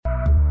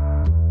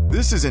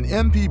This is an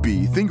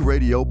MPB Think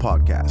Radio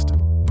podcast.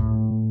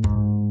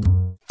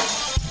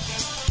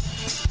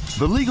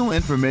 The legal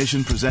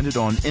information presented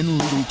on In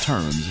Legal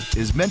Terms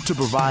is meant to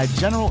provide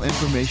general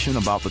information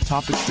about the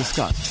topics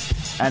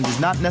discussed and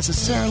is not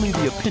necessarily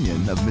the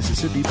opinion of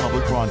Mississippi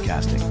Public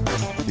Broadcasting.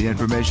 The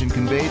information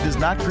conveyed does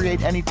not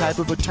create any type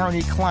of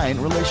attorney-client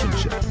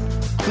relationship.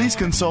 Please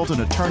consult an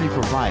attorney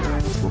provider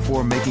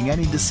before making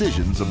any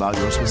decisions about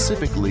your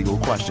specific legal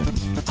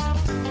questions.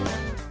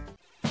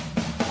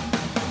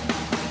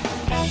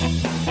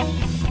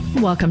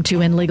 Welcome to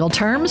In Legal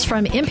Terms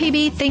from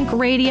MPB Think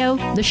Radio,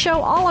 the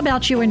show all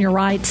about you and your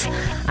rights.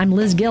 I'm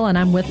Liz Gill, and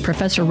I'm with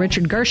Professor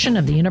Richard Gershon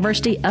of the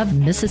University of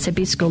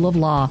Mississippi School of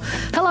Law.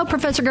 Hello,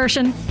 Professor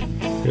Gershon.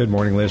 Good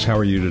morning, Liz. How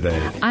are you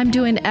today? I'm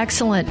doing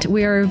excellent.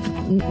 We're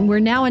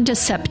now into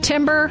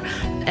September,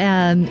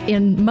 and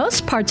in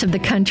most parts of the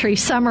country,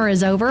 summer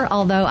is over,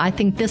 although I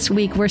think this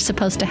week we're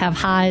supposed to have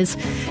highs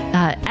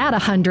at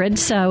 100,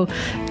 so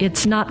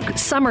it's not,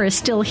 summer is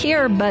still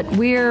here, but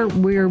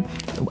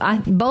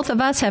both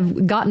of us have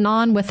gotten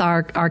on with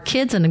our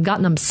kids and have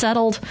gotten them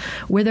settled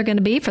where they're going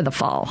to be for the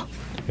fall.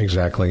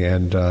 Exactly.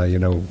 And,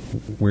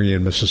 we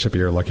in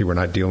Mississippi are lucky we're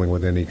not dealing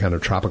with any kind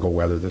of tropical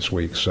weather this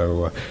week.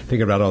 So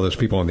thinking about all those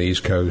people on the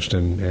East Coast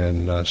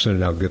and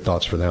sending out good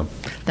thoughts for them.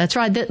 That's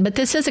right. But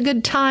this is a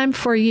good time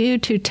for you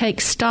to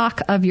take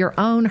stock of your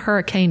own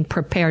hurricane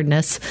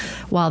preparedness.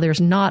 While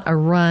there's not a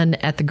run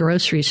at the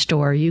grocery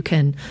store, you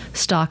can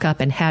stock up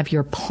and have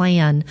your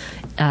plan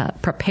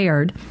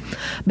prepared.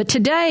 But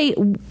today,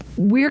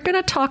 we're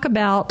going to talk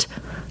about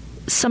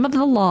some of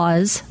the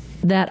laws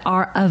that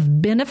are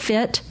of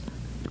benefit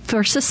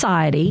for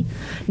society.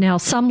 Now,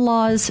 some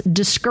laws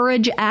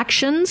discourage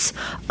actions,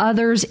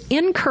 others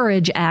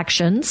encourage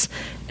actions,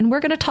 and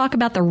we're going to talk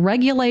about the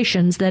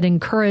regulations that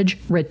encourage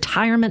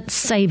retirement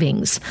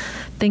savings,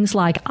 things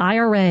like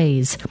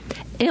IRAs,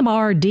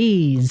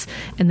 MRDs,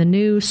 and the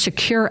new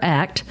Secure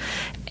Act.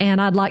 And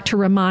I'd like to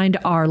remind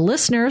our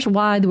listeners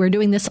why we're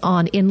doing this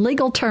on In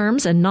Legal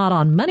Terms and not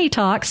on Money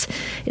Talks.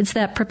 It's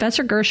that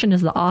Professor Gershon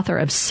is the author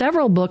of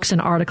several books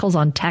and articles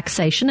on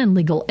taxation and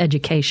legal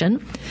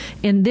education.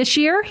 And this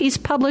year, he's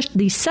published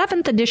the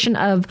 7th edition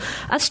of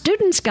A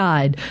Student's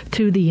Guide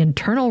to the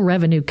Internal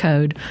Revenue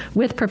Code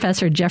with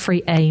Professor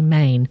Jeffrey A.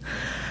 Main.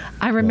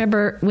 I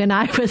remember when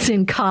I was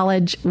in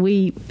college,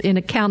 in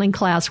accounting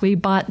class, we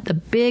bought the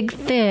big,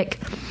 thick,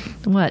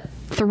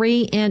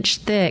 3-inch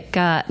thick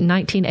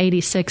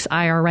 1986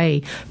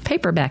 IRA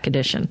paperback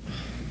edition.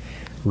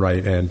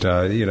 Right. And,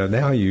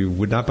 now you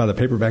would not buy the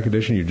paperback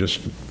edition. You just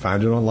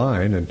find it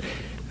online. And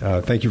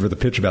thank you for the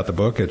pitch about the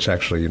book. It's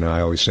actually,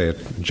 I always say it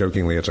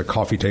jokingly, it's a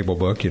coffee table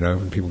book,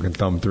 and people can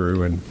thumb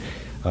through. And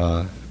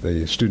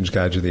the Student's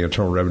Guide to the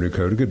Internal Revenue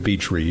Code, a good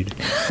beach read.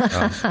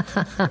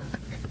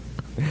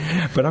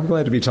 But I'm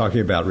glad to be talking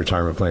about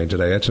retirement planning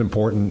today. It's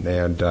important,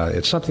 and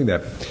it's something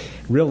that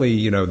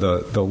really,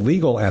 the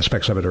legal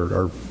aspects of it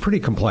are pretty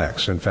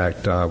complex. In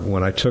fact,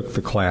 when I took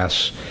the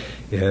class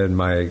in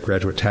my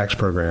graduate tax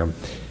program,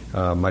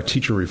 my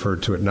teacher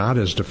referred to it not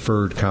as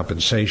deferred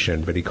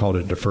compensation, but he called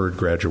it deferred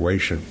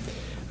graduation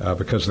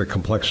because of the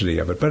complexity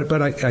of it.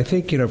 But I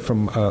think,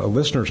 from a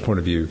listener's point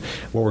of view,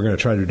 what we're going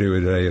to try to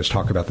do today is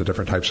talk about the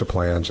different types of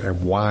plans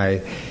and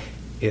why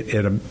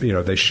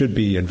they should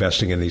be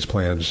investing in these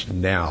plans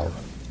now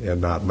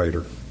and not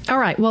later. All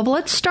right. Well,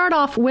 let's start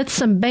off with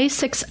some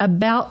basics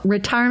about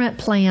retirement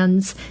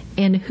plans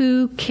and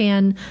who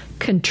can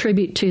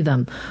contribute to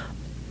them.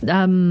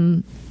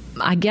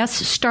 I guess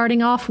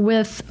starting off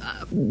with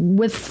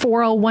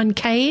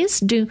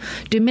 401ks.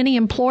 Do many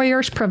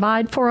employers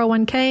provide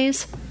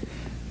 401ks?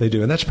 They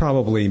do, and that's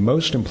probably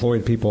most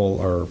employed people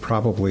are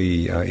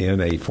probably in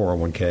a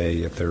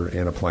 401k if they're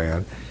in a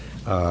plan.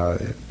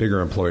 Bigger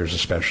employers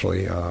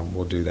especially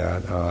will do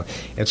that.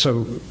 And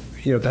so,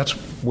 that's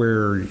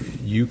where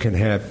you can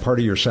have part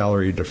of your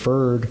salary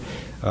deferred,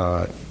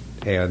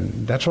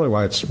 and that's really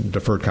why it's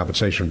deferred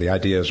compensation. The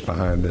ideas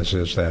behind this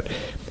is that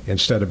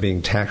instead of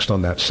being taxed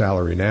on that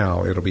salary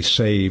now, it'll be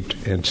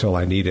saved until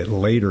I need it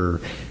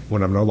later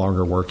when I'm no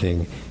longer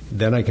working.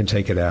 Then I can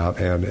take it out,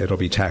 and it'll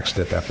be taxed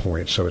at that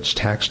point. So it's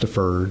tax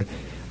deferred.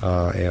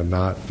 And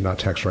not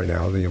taxed right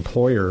now. The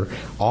employer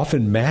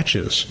often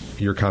matches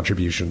your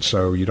contribution,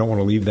 so you don't want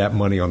to leave that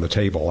money on the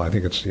table. I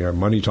think it's,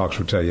 Money Talks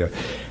would tell you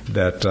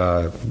that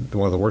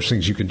one of the worst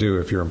things you can do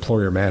if your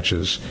employer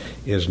matches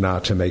is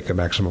not to make a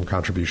maximum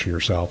contribution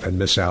yourself and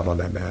miss out on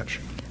that match.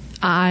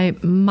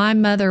 My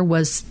mother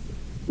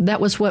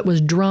that was what was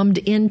drummed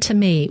into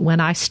me when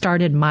I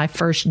started my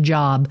first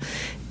job.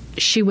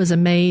 She was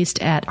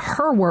amazed at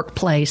her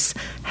workplace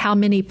how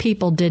many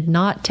people did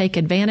not take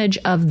advantage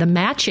of the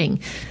matching.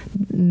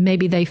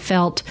 Maybe they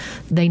felt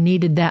they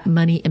needed that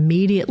money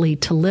immediately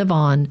to live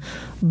on,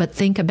 but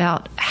think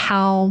about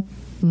how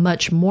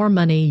much more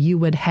money you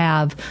would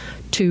have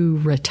to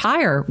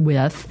retire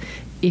with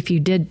if you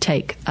did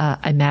take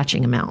a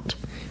matching amount.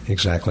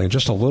 Exactly. And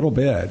just a little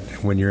bit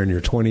when you're in your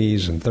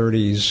 20s and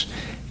 30s,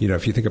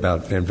 if you think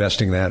about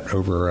investing that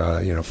over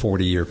a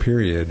 40-year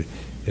period,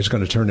 is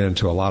going to turn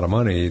into a lot of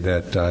money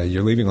that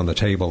you're leaving on the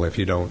table if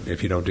you don't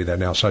do that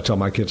now. So I tell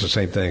my kids the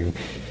same thing.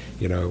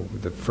 You know,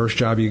 the first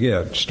job you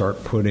get,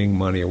 start putting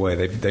money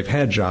away. They've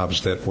had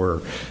jobs that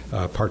were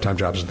part-time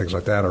jobs and things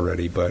like that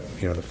already, but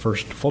you know, the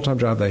first full-time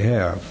job they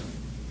have,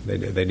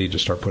 they need to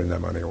start putting that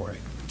money away.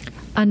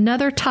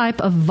 Another type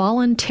of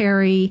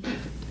voluntary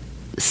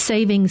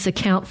savings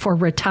account for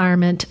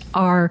retirement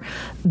are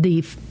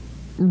the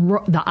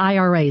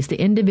IRAs,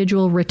 the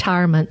individual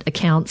retirement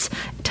accounts.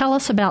 Tell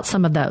us about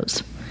some of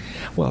those.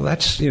 Well,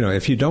 that's, you know,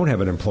 if you don't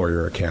have an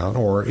employer account,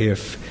 or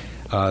if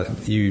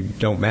you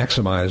don't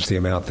maximize the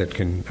amount that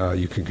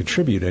you can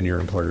contribute in your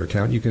employer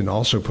account, you can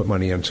also put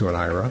money into an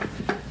IRA.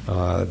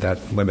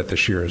 That limit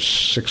this year is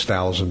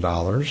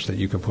 $6,000 that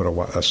you can put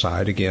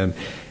aside. Again,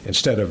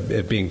 instead of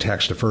it being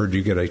tax deferred,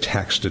 you get a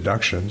tax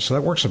deduction. So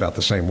that works about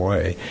the same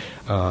way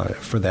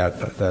for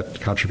that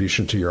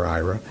contribution to your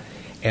IRA.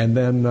 And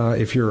then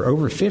if you're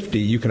over 50,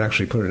 you can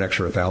actually put an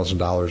extra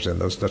 $1,000 in.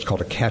 That's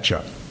called a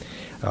catch-up.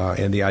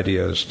 And the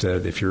idea is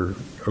that if you're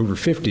over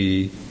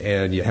 50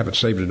 and you haven't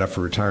saved enough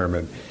for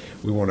retirement,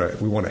 we want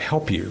to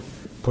help you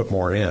put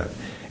more in.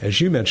 As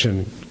you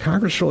mentioned,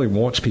 Congress really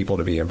wants people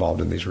to be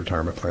involved in these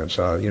retirement plans.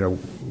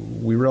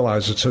 We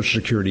realize that Social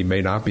Security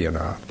may not be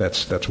enough.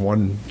 That's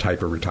one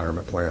type of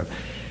retirement plan.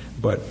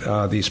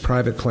 But these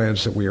private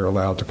plans that we are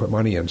allowed to put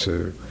money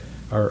into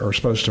are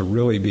supposed to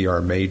really be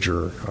our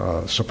major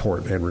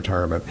support in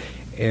retirement.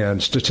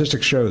 And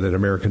statistics show that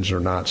Americans are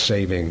not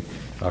saving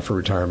for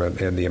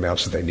retirement in the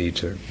amounts that they need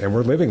to. And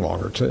we're living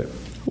longer, too.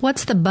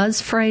 What's the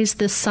buzz phrase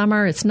this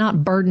summer? It's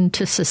not burden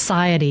to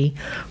society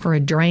or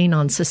a drain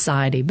on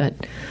society, but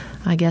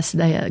I guess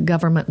the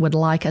government would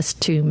like us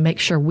to make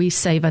sure we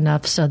save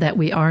enough so that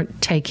we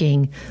aren't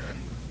taking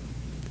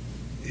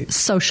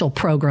social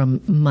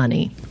program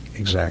money.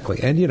 Exactly.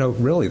 And, you know,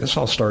 really, this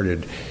all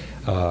started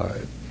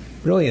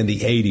really in the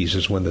 80s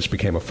is when this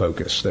became a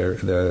focus.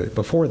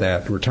 Before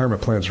that,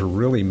 retirement plans were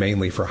really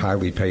mainly for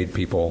highly paid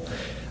people,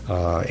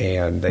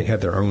 and they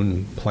had their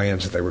own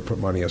plans that they would put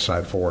money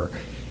aside for.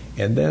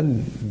 And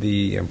then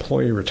the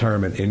Employee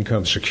Retirement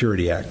Income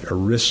Security Act,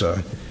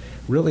 ERISA,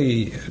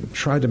 really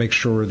tried to make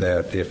sure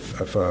that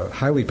if a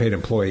highly paid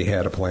employee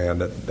had a plan,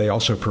 that they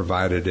also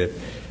provided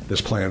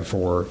this plan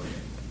for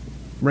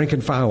rank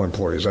and file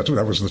employees. That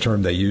was the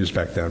term they used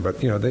back then.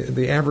 But, you know,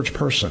 the average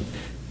person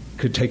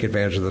could take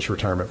advantage of this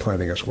retirement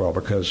planning as well,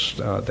 because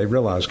Congress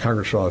realized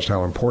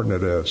how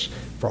important it is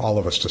for all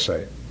of us to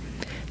save.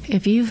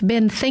 If you've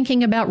been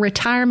thinking about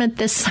retirement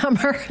this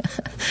summer,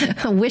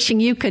 wishing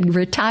you could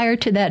retire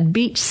to that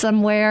beach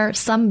somewhere,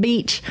 some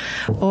beach,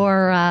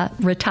 or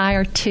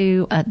retire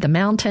to the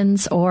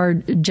mountains,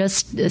 or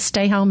just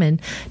stay home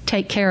and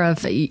take care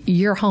of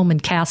your home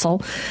and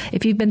castle.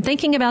 If you've been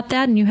thinking about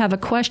that and you have a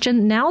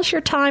question, now's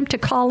your time to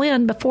call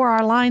in before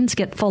our lines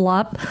get full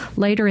up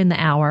later in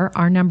the hour.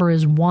 Our number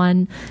is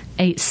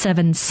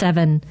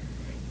 1-877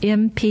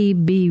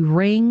 MPB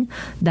ring.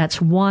 That's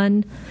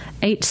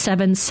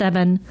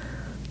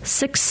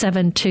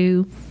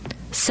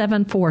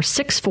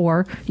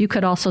 1-877-672-7464. You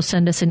could also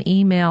send us an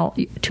email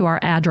to our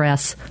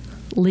address,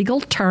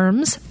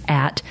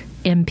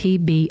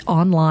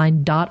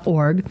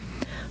 legalterms@mpbonline.org.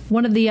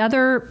 One of the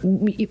other,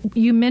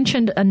 you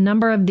mentioned a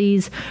number of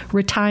these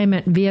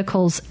retirement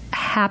vehicles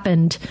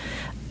happened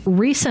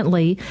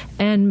recently,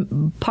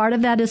 and part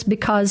of that is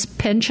because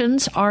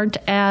pensions aren't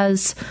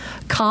as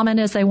common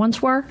as they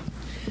once were?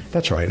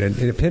 That's right. And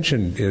a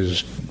pension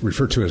is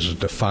referred to as a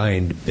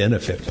defined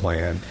benefit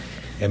plan.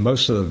 And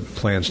most of the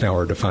plans now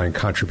are defined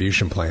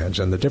contribution plans.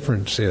 And the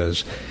difference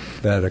is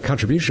that a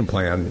contribution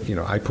plan, you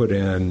know, I put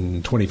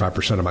in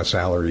 25% of my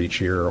salary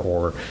each year,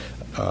 or,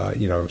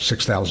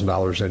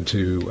 $6,000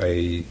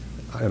 into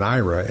an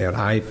IRA, and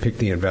I pick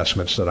the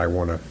investments that I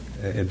want to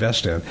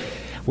invest in.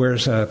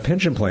 Whereas a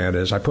pension plan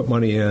is I put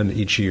money in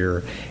each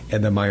year,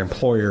 and then my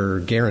employer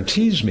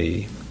guarantees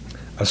me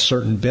a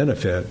certain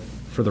benefit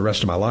for the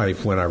rest of my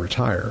life when I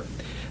retire.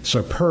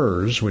 So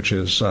PERS, which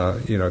is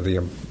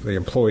the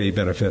employee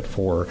benefit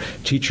for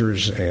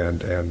teachers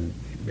and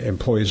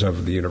employees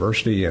of the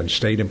university and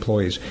state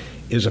employees,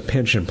 is a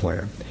pension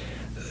plan.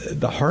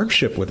 The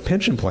hardship with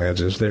pension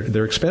plans is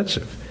they're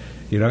expensive.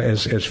 You know,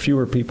 as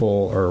fewer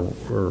people or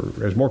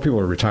as more people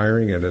are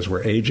retiring, and as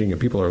we're aging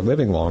and people are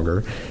living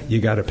longer,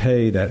 you got to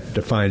pay that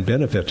defined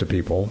benefit to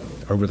people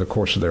over the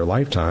course of their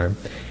lifetime.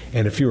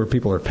 And if fewer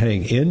people are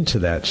paying into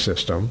that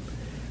system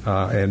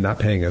and not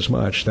paying as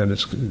much, then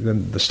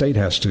the state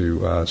has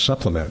to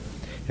supplement.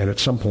 And at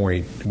some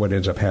point, what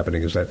ends up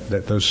happening is that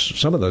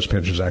some of those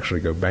pensions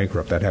actually go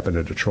bankrupt. That happened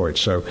in Detroit.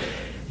 So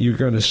you're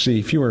going to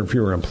see fewer and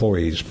fewer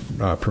employees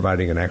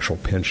providing an actual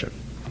pension.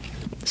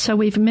 So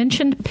we've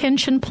mentioned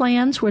pension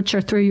plans, which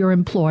are through your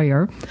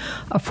employer,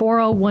 a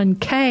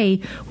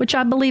 401k, which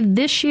I believe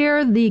this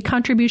year the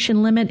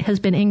contribution limit has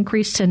been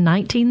increased to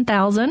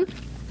 $19,000.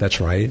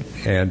 That's right.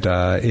 And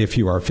if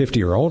you are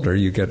 50 or older,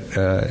 you get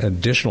an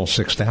additional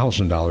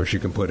 $6,000 you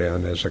can put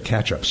in as a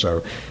catch-up.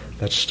 So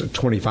that's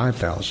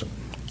 $25,000.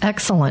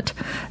 Excellent.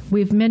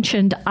 We've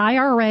mentioned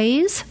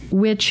IRAs,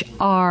 which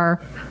are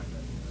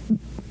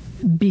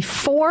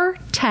before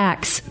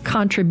tax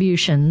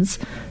contributions,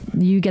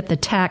 you get the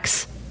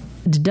tax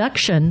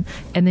deduction,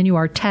 and then you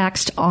are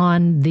taxed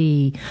on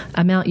the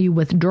amount you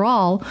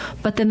withdraw.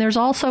 But then there's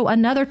also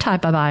another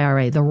type of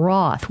IRA, the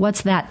Roth.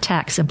 What's that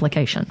tax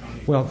implication?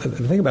 Well,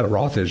 the thing about a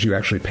Roth is you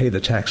actually pay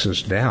the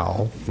taxes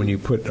now when you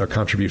put a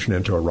contribution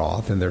into a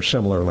Roth, and there's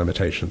similar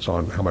limitations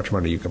on how much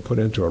money you can put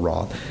into a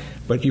Roth.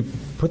 But you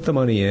put the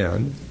money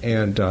in,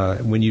 and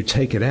when you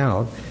take it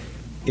out,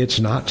 it's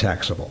not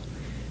taxable.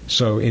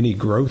 So any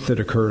growth that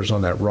occurs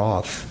on that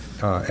Roth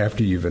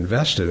after you've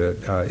invested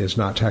it is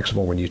not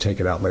taxable when you take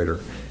it out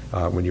later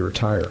when you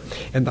retire.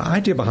 And the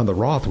idea behind the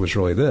Roth was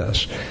really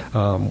this.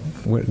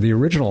 The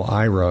original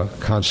IRA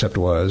concept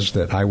was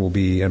that I will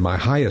be in my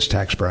highest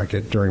tax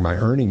bracket during my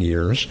earning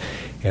years,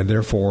 and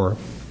therefore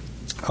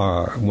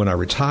when I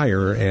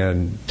retire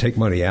and take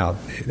money out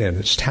and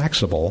it's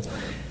taxable,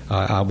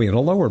 I'll be in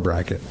a lower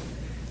bracket.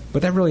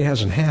 But that really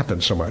hasn't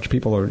happened so much.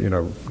 People are,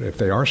 if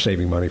they are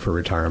saving money for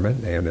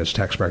retirement and as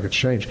tax brackets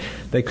change,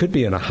 they could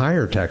be in a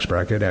higher tax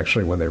bracket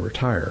actually when they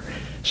retire.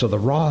 So the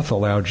Roth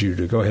allowed you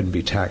to go ahead and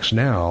be taxed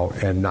now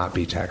and not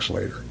be taxed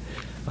later.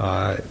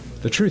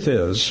 The truth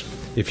is,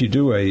 if you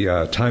do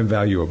a time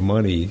value of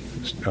money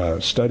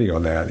study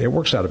on that, it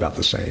works out about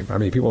the same. I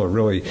mean, people are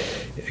really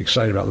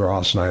excited about the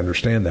Roths, and I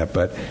understand that,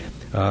 but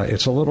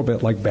it's a little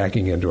bit like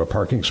backing into a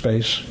parking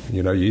space.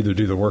 You either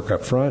do the work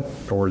up front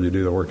or you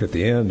do the work at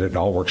the end. It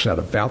all works out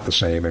about the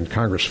same, and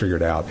Congress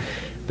figured out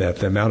that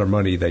the amount of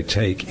money they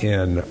take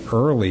in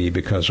early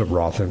because of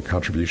Roth and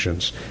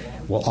contributions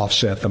will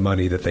offset the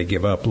money that they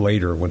give up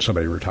later when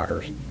somebody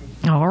retires.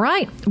 All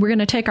right. We're going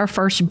to take our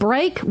first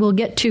break. We'll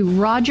get to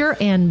Roger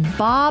and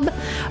Bob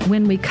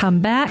when we come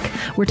back.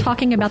 We're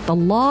talking about the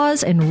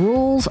laws and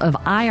rules of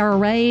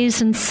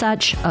IRAs and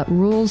such,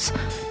 rules,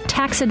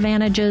 tax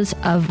advantages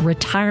of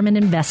retirement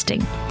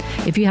investing.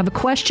 If you have a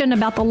question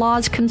about the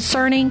laws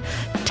concerning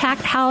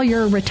how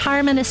your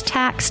retirement is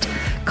taxed,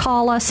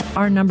 call us.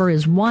 Our number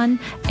is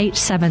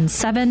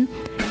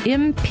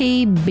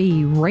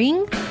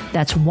 1-877-MPB-RING.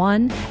 That's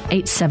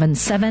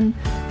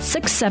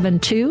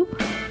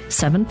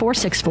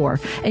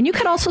 1-877-672-7464. And you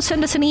can also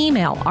send us an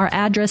email. Our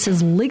address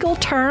is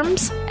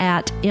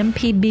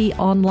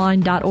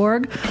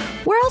legalterms@mpbonline.org.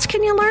 Where else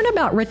can you learn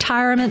about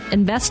retirement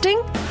investing?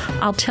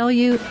 I'll tell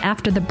you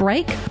after the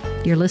break.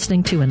 You're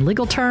listening to In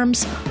Legal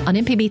Terms on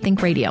MPB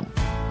Think Radio.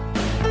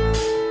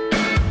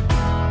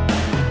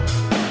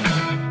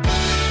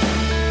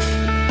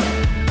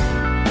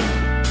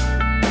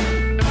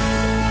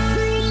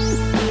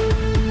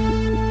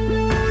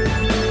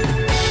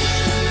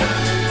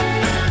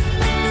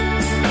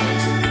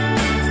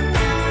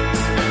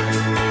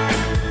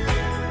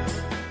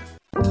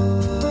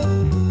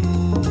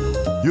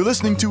 You're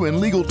listening to In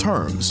Legal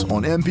Terms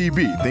on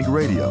MPB Think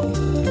Radio.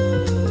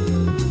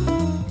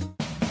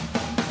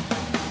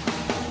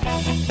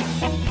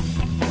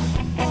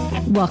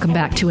 Welcome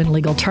back to In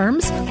Legal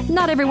Terms.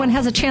 Not everyone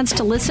has a chance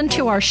to listen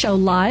to our show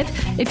live.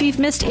 If you've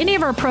missed any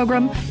of our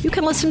program, you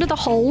can listen to the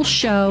whole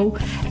show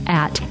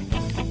at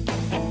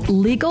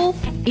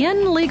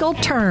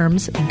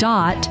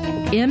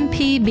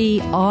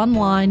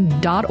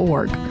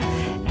inlegalterms.mpbonline.org.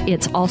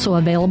 It's also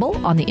available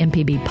on the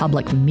MPB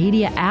Public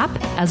Media app,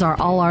 as are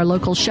all our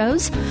local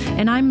shows.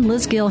 And I'm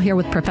Liz Gill here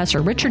with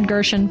Professor Richard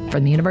Gershon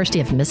from the University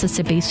of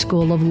Mississippi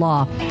School of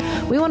Law.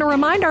 We want to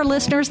remind our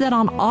listeners that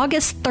on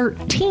August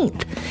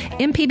 13th,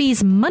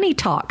 MPB's Money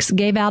Talks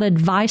gave out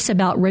advice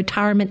about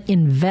retirement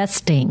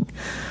investing.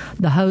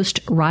 The host,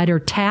 Ryder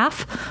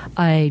Taff,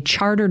 a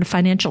chartered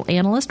financial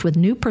analyst with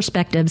new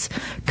perspectives,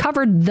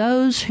 covered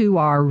those who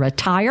are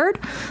retired,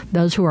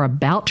 those who are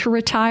about to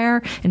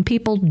retire, and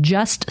people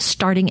just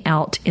starting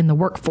out in the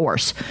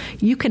workforce.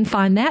 You can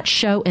find that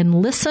show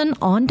and listen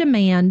on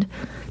demand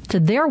to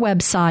their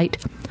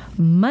website,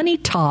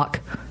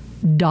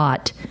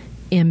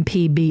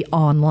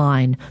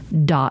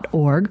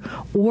 moneytalk.mpbonline.org,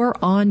 or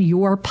on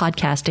your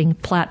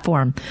podcasting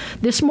platform.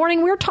 This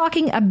morning, we're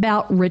talking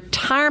about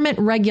retirement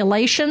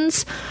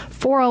regulations,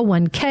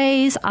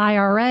 401ks,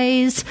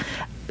 IRAs.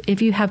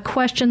 If you have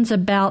questions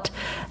about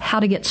how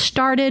to get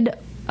started,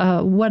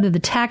 what are the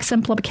tax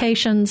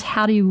implications?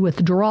 How do you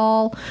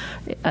withdraw?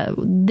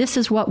 This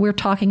is what we're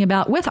talking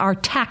about with our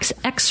tax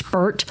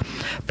expert,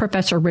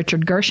 Professor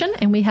Richard Gershon.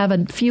 And we have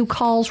a few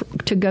calls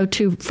to go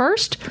to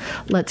first.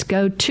 Let's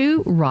go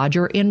to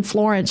Roger in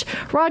Florence.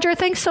 Roger,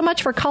 thanks so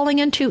much for calling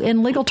into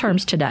In Legal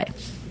Terms today.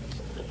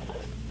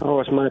 Oh,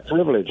 it's my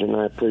privilege, and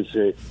I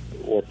appreciate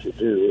what you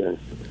do. And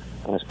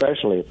I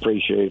especially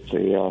appreciate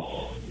the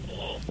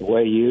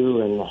way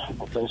you and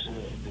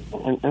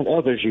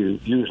others you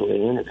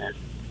usually interview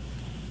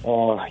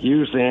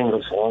use the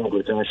English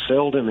language. I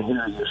seldom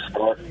hear you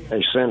start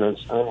a sentence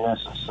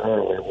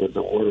unnecessarily with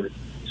the word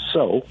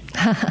 "so."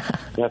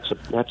 That's a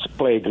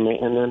plague to me.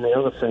 And then the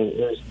other thing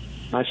is,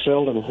 I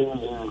seldom hear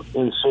you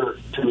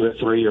insert two or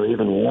three or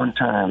even one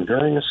time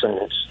during a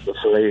sentence the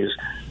phrase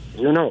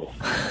 "you know."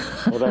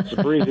 Well, that's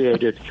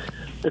abbreviated.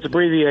 It's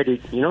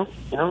abbreviated. You know.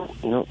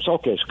 It's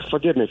okay.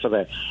 Forgive me for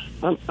that.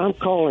 I'm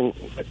calling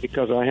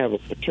because I have a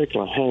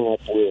particular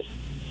hang-up with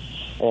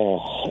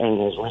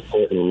and as Rick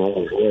Courtney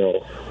knows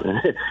well,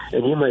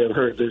 and you may have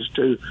heard this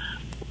too,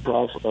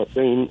 Prof.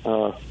 Bean,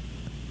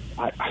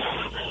 I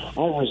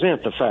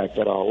resent the fact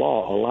that our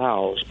law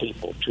allows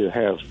people to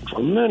have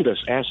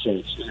tremendous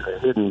assets either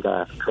hidden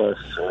by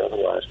trusts or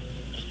otherwise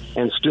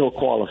and still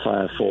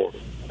qualify for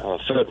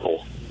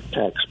federal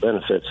tax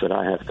benefits that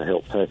I have to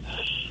help pay.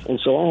 And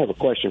so I have a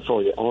question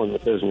for you on the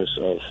business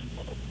of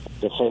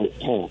deferred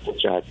comp,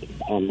 which I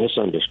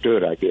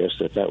misunderstood, I guess,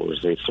 that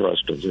was the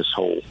thrust of this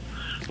whole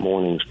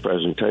morning's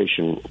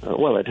presentation.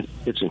 Well,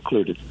 it's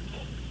included.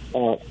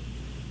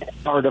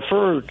 Are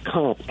deferred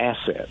comp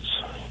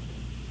assets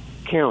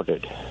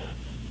counted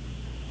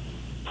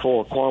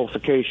for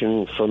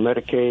qualification for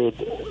Medicaid?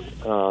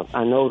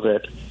 I know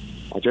that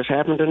I just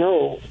happen to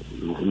know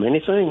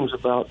many things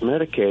about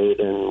Medicaid,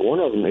 and one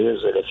of them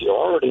is that if you're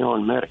already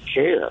on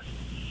Medicare,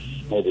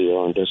 maybe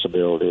you're on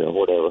disability or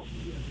whatever,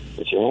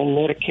 if you're on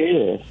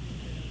Medicare,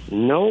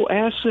 no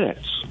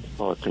assets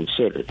are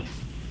considered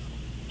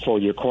for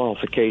your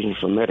qualification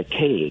for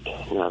Medicaid.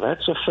 Now,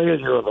 that's a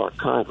failure of our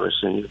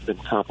Congress, and you've been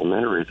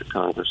complimentary to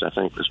Congress, I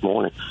think, this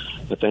morning,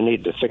 but they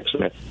need to fix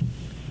that.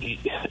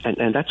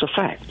 And that's a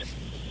fact.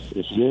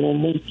 If you're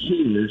on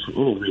Medicare for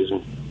any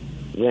reason,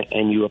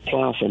 and you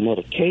apply for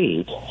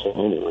Medicaid for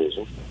any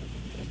reason,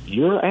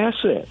 your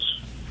assets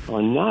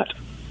are not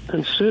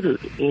considered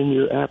in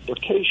your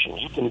application.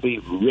 You can be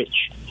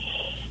rich.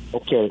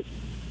 Okay,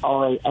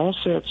 are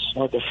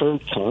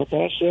deferred comp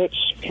assets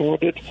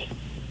counted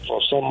for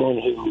someone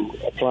who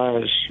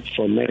applies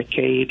for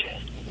Medicaid?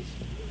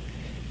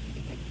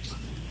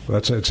 Well,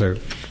 it's a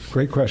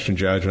great question,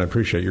 Judge, and I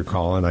appreciate your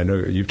call, and I know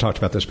you've talked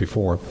about this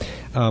before.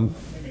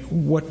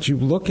 What you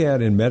look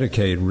at in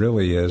Medicaid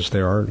really is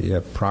you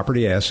have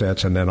property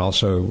assets and then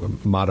also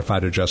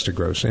modified adjusted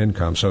gross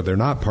income. So they're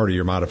not part of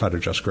your modified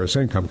adjusted gross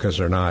income because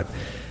they're not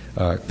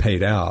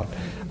paid out.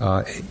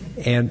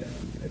 And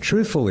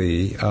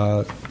truthfully,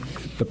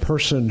 the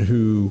person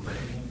who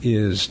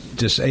is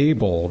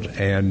disabled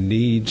and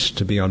needs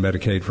to be on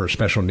Medicaid for a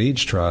special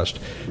needs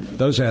trust,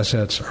 those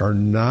assets are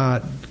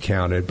not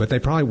counted, but they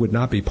probably would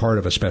not be part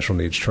of a special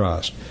needs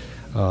trust.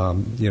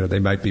 They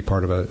might be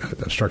part of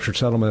a structured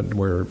settlement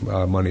where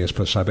money is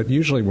put aside. But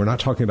usually we're not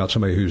talking about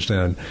somebody who's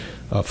then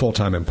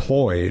full-time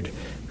employed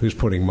who's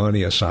putting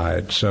money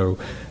aside. So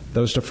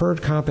those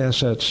deferred comp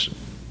assets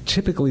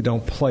typically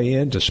don't play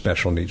into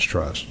special needs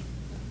trust.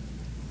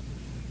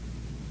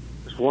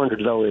 I just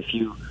wondered, though, if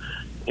you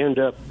end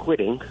up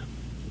quitting,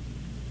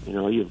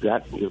 you've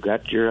got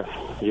your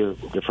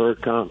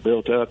deferred comp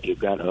built up, you've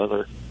got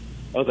other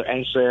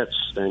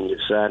assets, and you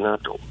decide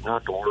not to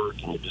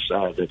work, and you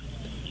decide that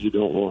you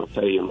don't want to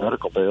pay your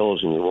medical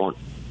bills and you want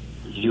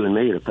you and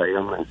me to pay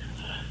them, and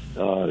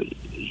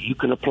you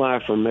can apply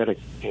for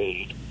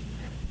Medicaid,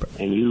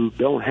 and you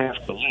don't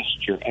have to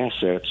list your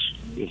assets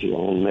if you're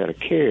on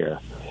Medicare.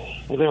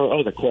 Well, there are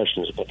other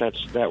questions, but that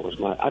was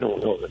I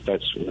don't know that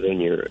that's within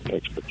your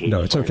expertise.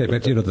 No, it's okay.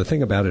 But the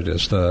thing about it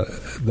is there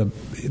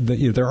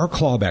are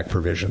clawback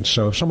provisions.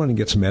 So if someone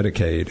gets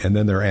Medicaid and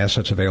then there are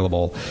assets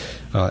available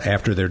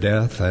after their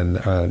death, and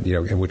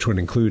which would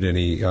include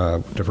any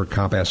deferred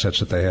comp assets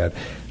that they had,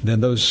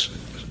 then those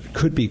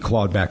could be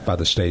clawed back by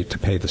the state to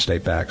pay the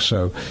state back.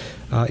 So.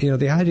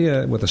 The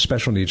idea with a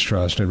special needs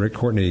trust, and Rick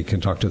Courtney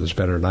can talk to this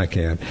better than I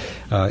can,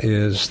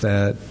 is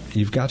that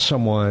you've got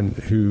someone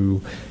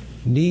who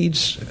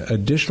needs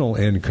additional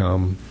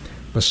income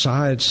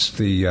besides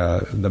the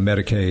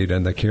Medicaid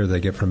and the care they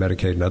get from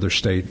Medicaid and other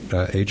state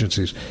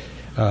agencies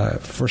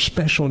for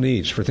special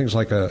needs, for things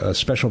like a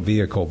special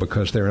vehicle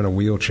because they're in a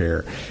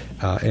wheelchair.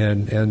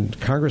 And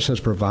Congress has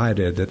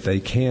provided that they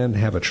can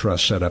have a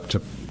trust set up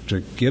to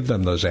give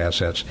them those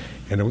assets,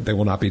 and they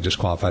will not be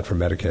disqualified from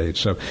Medicaid.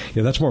 So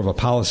that's more of a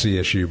policy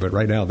issue, but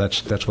right now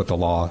that's what the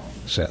law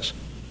says.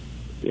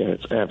 Yeah,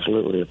 it's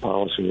absolutely a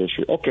policy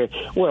issue. Okay,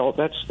 well,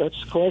 that's the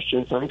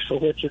question. Thanks for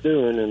what you're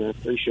doing, and I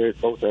appreciate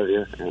both of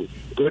you. And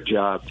good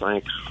job.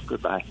 Thanks.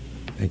 Goodbye.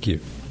 Thank you.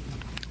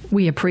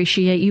 We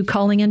appreciate you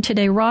calling in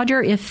today,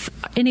 Roger. If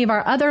any of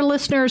our other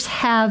listeners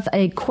have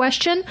a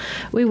question,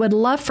 we would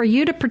love for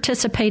you to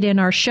participate in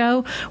our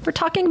show. We're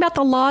talking about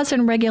the laws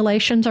and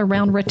regulations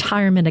around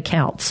retirement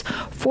accounts,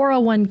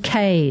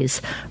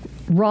 401ks,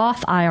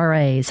 Roth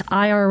IRAs,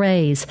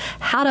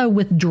 how to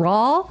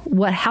withdraw,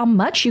 how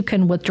much you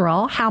can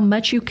withdraw, how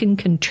much you can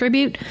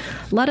contribute.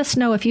 Let us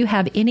know if you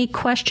have any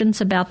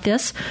questions about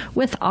this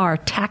with our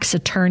tax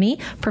attorney,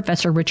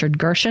 Professor Richard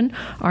Gershon.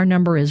 Our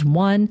number is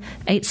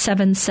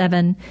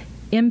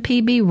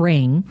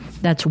 1-877-MPB-RING.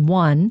 That's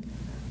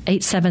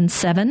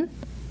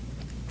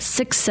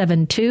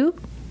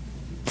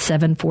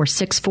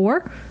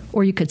 1-877-672-7464.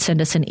 Or you could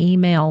send us an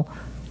email,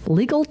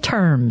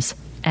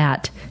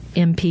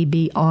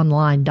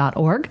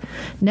 legalterms@mpbonline.org.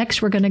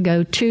 Next, we're going to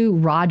go to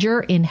Bob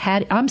in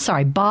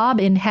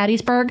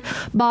Hattiesburg.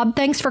 Bob,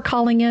 thanks for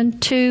calling in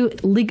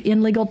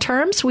in Legal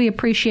Terms. We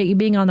appreciate you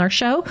being on our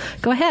show.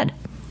 Go ahead.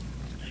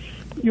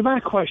 My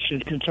question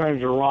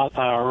concerns a Roth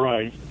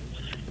IRA.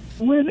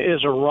 When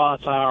is a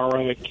Roth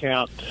IRA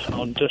account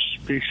on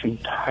distribution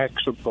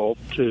taxable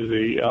to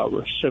the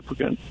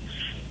recipient?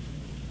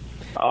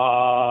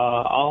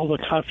 all the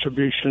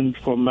contributions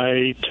were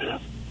made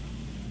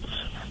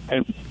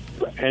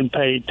and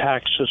paid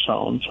taxes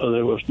on, so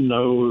there was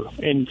no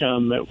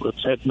income that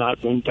had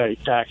not been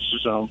paid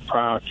taxes on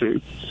prior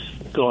to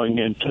going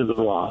into the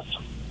Roth.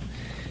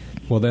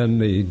 Well, then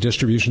the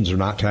distributions are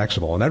not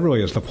taxable, and that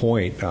really is the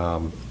point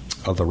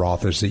of the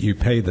Roth, is that you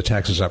pay the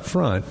taxes up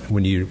front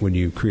when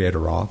you create a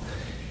Roth,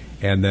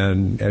 and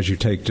then as you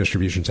take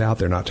distributions out,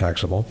 they're not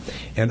taxable.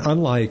 And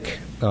unlike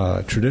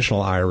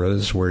traditional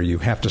IRAs, where you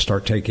have to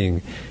start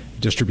taking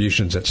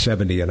distributions at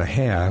 70 and a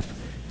half,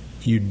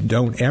 you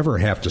don't ever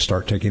have to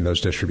start taking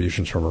those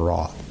distributions from a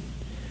Roth.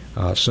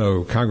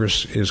 So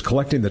Congress is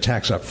collecting the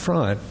tax up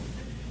front,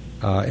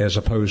 as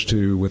opposed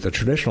to with a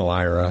traditional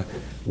IRA,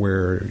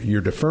 where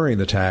you're deferring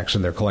the tax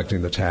and they're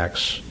collecting the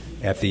tax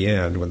at the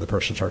end when the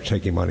person starts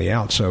taking money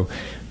out. So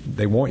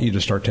they want you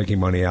to start taking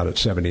money out at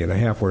 70 and a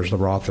half, whereas the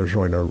Roth, there's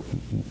really no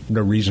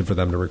reason for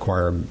them to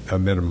require a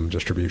minimum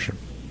distribution.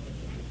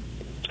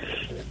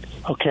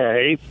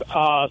 Okay.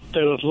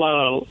 There was a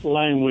lot of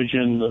language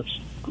in the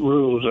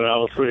rules that I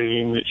was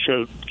reading that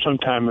showed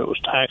sometime it was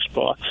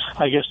taxable.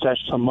 I guess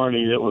that's the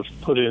money that was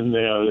put in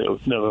there that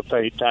was never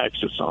paid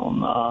taxes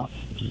on.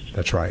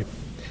 That's right.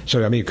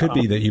 So, I mean, it could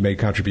be that you made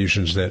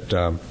contributions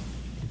that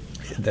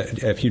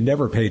if you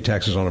never paid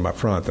taxes on them up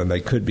front, then they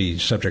could be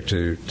subject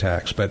to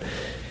tax. But,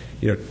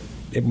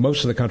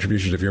 most of the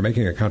contributions, if you're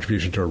making a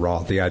contribution to a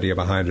Roth, the idea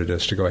behind it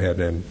is to go ahead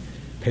and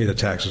pay the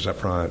taxes up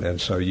front.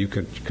 And so you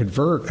could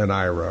convert an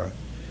IRA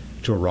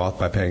to a Roth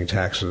by paying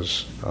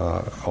taxes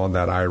on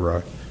that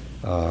IRA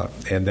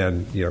and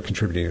then,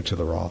 contributing it to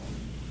the Roth.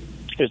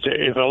 Is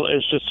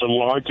this a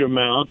large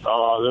amount?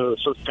 There's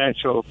a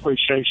substantial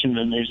appreciation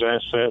in these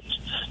assets.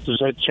 Does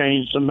that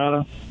change the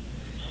matter?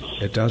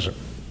 It doesn't.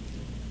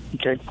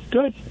 Okay,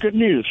 good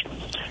news.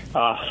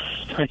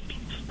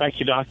 Thank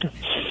you, Doctor.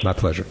 My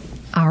pleasure.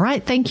 All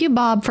right. Thank you,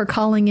 Bob, for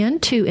calling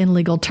in to In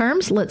Legal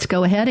Terms. Let's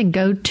go ahead and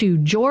go to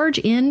George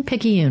in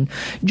Picayune.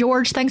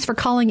 George, thanks for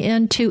calling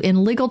in to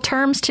In Legal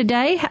Terms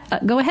today.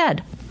 Go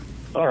ahead.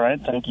 All right.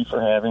 Thank you for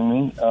having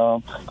me.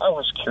 I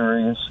was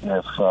curious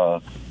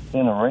if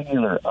in a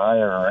regular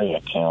IRA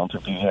account,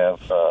 if you have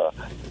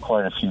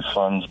quite a few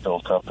funds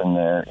built up in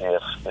there,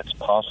 if it's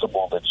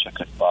possible that you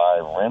could buy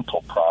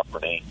rental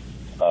property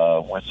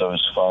with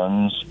those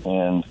funds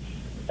and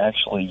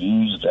actually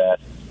use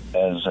that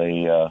as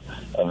a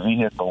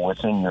vehicle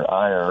within your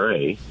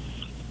IRA.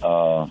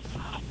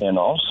 And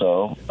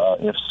also,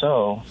 if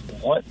so,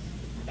 what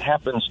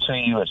happens to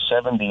you at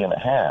 70 and a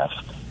half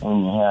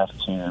when you have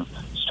to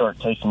start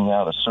taking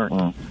out a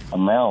certain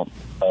amount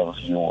of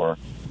your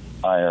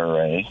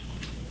IRA?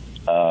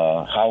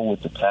 How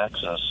would the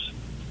taxes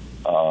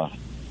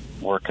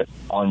work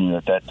on you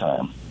at that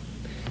time?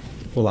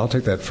 Well, I'll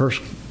take that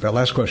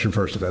last question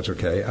first, if that's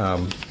okay.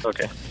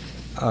 Okay.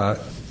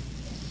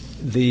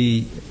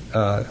 The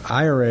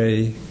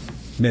IRA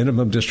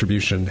minimum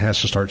distribution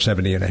has to start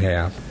 70 and a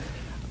half.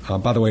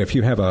 By the way, if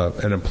you have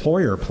an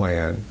employer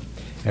plan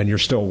and you're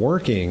still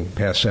working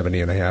past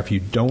 70 and a half, you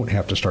don't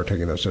have to start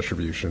taking those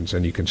distributions,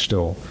 and you can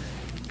still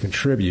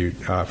contribute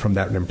from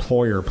that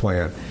employer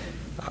plan.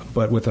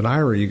 But with an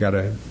IRA, you got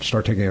to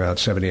start taking about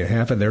 70 and a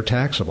half, and they're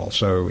taxable.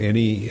 So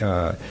any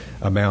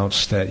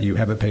amounts that you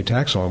haven't paid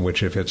tax on,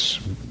 which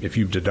if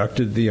you've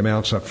deducted the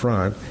amounts up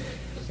front,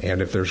 and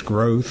if there's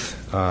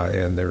growth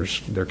and there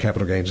are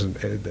capital gains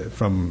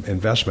from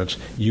investments,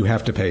 you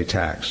have to pay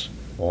tax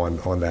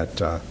on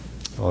that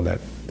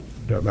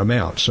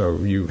amount. So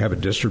you have a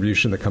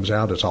distribution that comes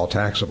out; it's all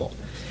taxable.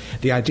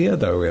 The idea,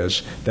 though,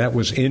 is that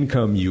was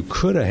income you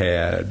could have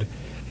had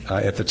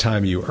at the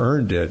time you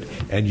earned it,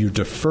 and you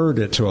deferred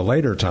it to a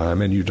later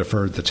time, and you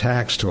deferred the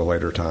tax to a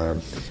later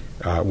time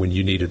when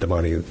you needed the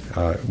money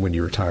when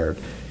you retired.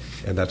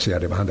 And that's the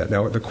idea behind that.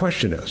 Now, the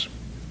question is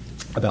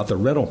about the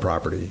rental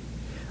property.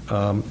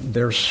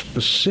 There's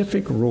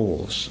specific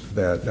rules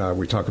that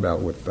we talk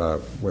about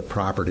with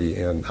property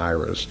in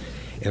IRAs.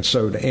 And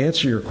so to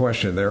answer your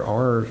question,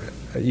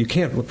 you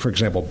can't, for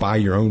example, buy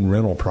your own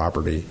rental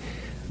property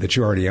that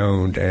you already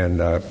owned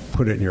and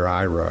put it in your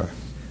IRA.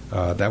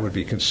 That would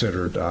be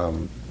considered,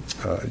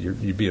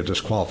 you'd be a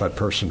disqualified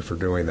person for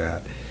doing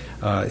that.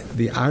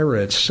 The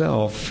IRA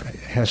itself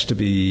has to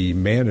be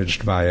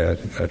managed by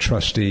a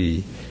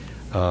trustee.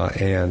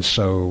 And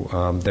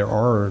so there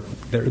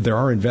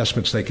are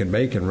investments they can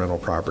make in rental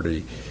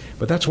property,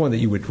 but that's one that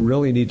you would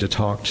really need to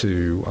talk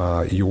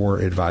to your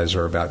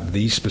advisor about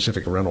the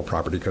specific rental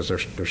property, because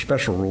there's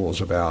special rules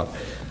about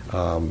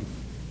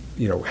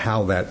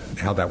how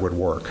that would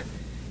work,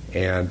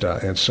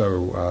 and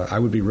so I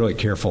would be really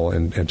careful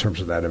in terms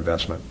of that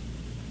investment.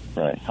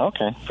 Right.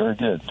 Okay. Very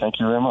good. Thank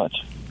you very much.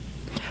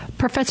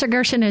 Professor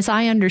Gerson, as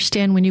I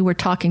understand when you were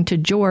talking to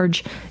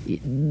George,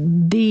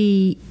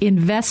 the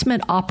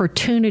investment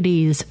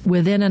opportunities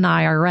within an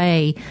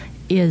IRA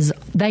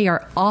they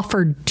are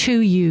offered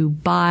to you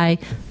by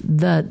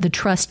the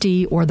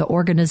trustee or the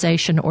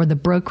organization or the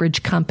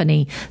brokerage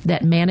company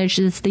that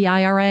manages the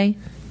IRA?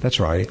 That's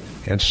right.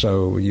 And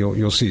so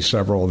you'll see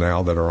several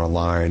now that are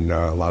online.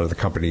 A lot of the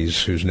companies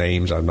whose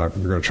names I'm not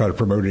going to try to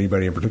promote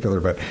anybody in particular,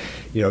 but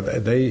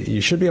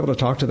you should be able to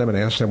talk to them and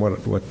ask them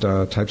what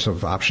types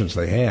of options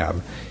they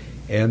have.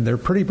 And they're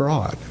pretty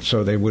broad.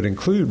 So they would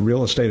include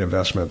real estate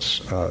investments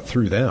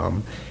through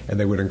them, and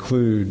they would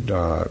include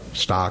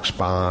stocks,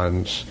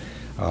 bonds,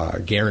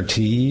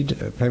 guaranteed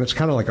payments,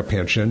 kind of like a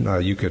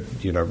pension. You could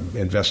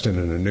invest in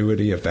an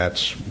annuity if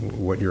that's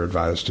what you're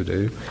advised to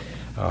do.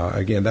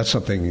 Again, that's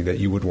something that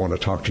you would want to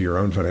talk to your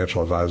own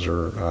financial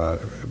advisor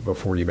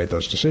before you make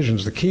those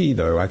decisions. The key,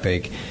 though, I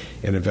think,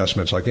 in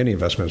investments, like any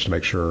investments, to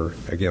make sure,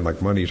 again,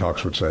 like Money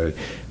Talks would say,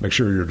 make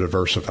sure you're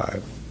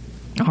diversified.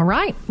 All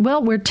right.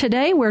 Well,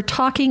 today we're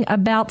talking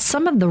about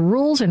some of the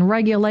rules and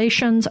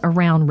regulations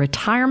around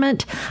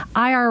retirement,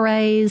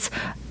 IRAs,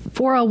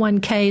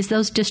 401ks,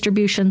 those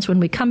distributions.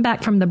 When we come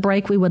back from the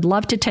break, we would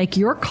love to take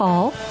your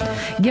call.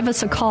 Give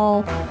us a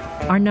call.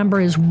 Our number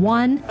is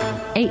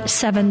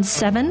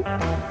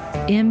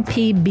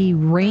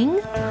 1-877-MPB-RING.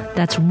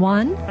 That's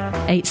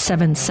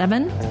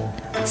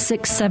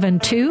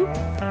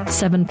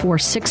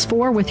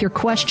 1-877-672-7464 with your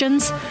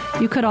questions.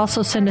 You could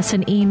also send us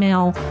an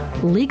email,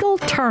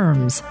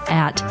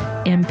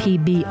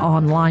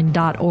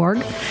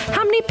 legalterms@mpbonline.org.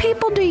 How many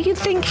people do you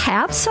think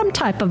have some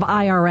type of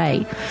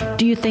IRA?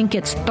 Do you think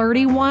it's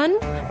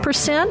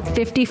 31%,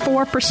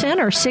 54%,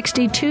 or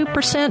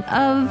 62%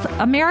 of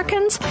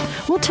Americans?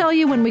 We'll tell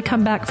you when we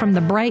come back from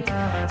the break.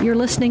 You're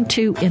listening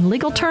to In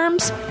Legal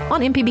Terms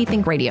on MPB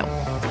Think Radio.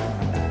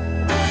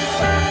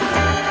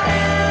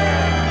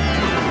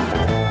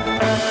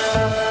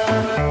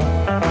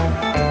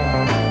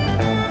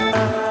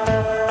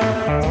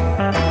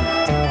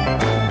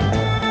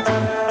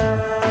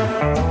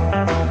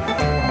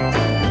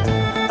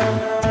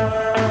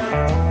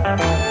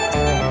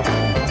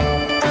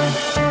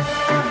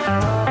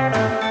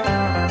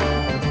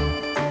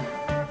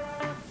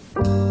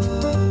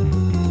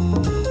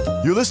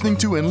 You're listening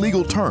to In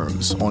Legal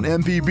Terms on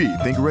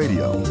MPB Think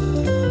Radio.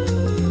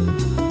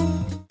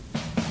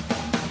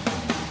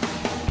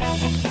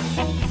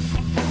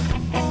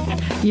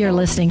 You're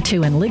listening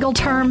to In Legal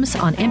Terms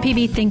on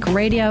MPB Think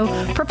Radio.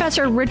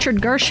 Professor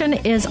Richard Gershon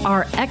is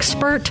our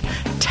expert,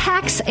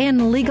 tax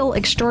and legal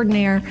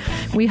extraordinaire.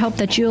 We hope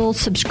that you'll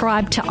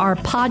subscribe to our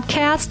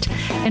podcast.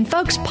 And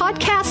folks,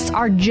 podcasts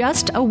are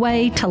just a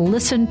way to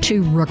listen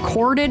to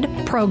recorded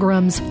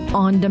programs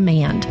on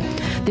demand.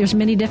 There's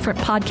many different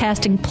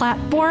podcasting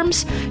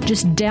platforms.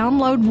 Just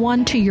download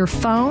one to your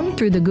phone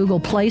through the Google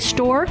Play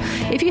Store.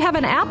 If you have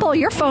an Apple,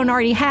 your phone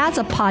already has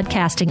a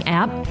podcasting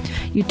app.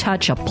 You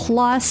touch a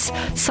plus,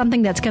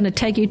 something that's going to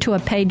take you to a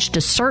page to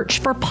search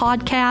for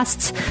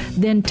podcasts.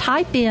 Then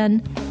type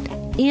in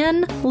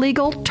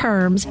Legal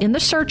Terms in the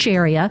search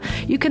area.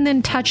 You can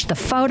then touch the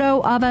photo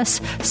of us,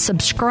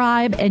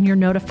 subscribe, and you're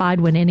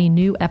notified when any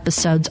new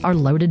episodes are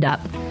loaded up.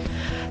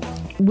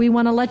 We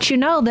want to let you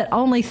know that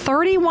only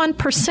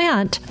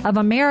 31% of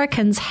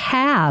Americans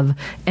have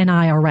an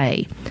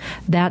IRA.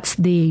 That's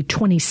the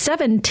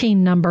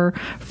 2017 number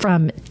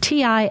from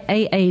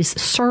TIAA's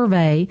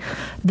survey.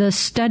 The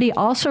study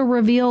also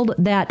revealed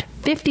that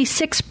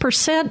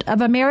 56%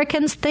 of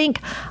Americans think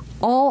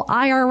all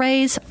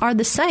IRAs are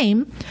the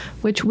same,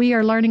 which we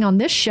are learning on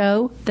this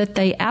show that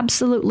they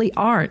absolutely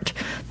aren't.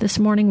 This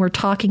morning we're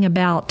talking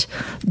about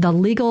the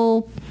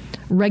legal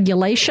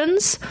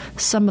regulations,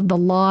 some of the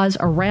laws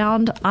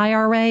around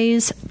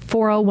IRAs,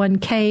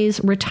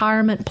 401ks,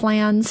 retirement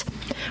plans.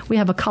 We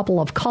have a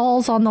couple of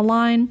calls on the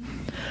line.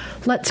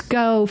 Let's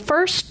go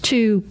first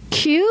to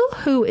Q,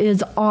 who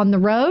is on the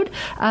road.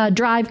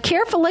 Drive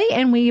carefully,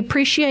 and we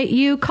appreciate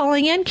you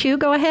calling in. Q,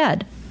 go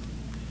ahead.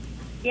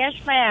 Yes,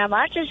 ma'am.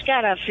 I just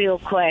got a few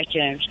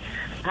questions.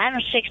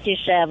 I'm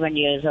 67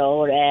 years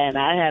old, and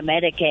I have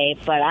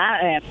Medicaid, but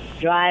I am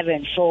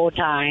driving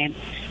full-time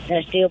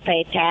and still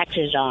pay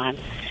taxes on.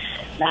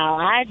 Now,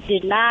 I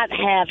did not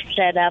have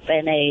set up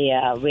in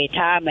a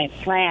retirement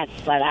plan,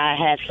 but I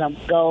had some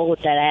gold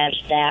that I have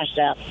stashed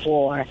up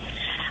for.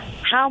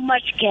 How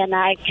much can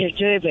I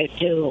contribute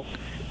to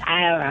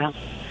IRA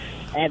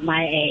at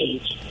my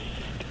age?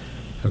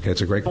 Okay,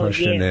 it's a great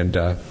question, and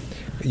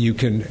you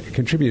can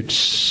contribute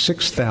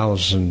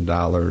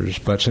 $6,000,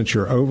 but since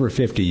you're over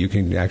 50, you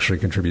can actually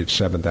contribute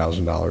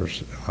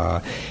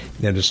 $7,000.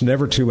 And it's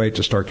never too late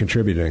to start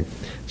contributing,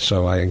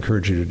 so I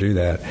encourage you to do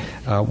that.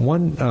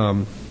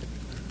 One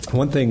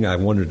thing I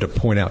wanted to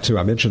point out, too,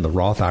 I mentioned the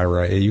Roth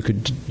IRA. You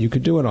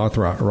could do an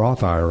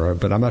Roth IRA,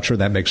 but I'm not sure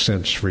that makes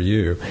sense for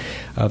you.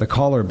 The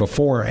caller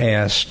before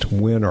asked,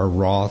 when are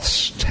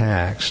Roths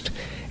taxed?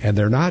 And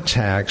they're not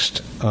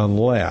taxed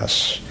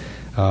unless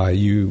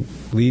you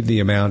leave the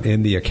amount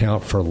in the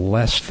account for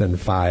less than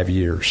 5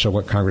 years. So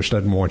what Congress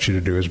doesn't want you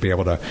to do is be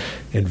able to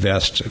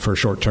invest for a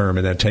short term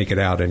and then take it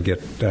out and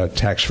get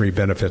tax-free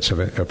benefits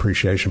of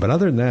appreciation. But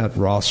other than that,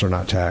 Roths are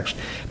not taxed.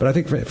 But I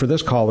think for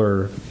this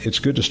caller, it's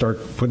good to start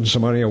putting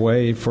some money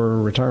away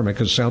for retirement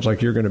because it sounds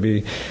like you're going to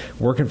be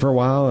working for a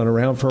while and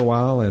around for a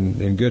while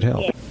and in good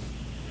health. Yeah.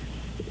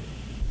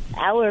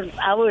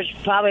 I was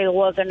probably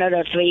working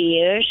another 3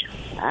 years.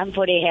 I'm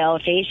pretty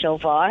healthy so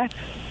far.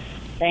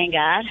 Thank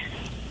God.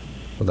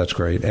 Well, that's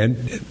great. And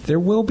there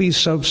will be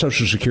some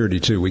Social Security,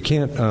 too. We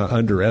can't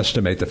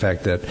underestimate the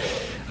fact that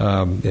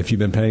if you've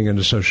been paying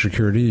into Social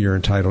Security, you're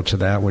entitled to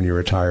that when you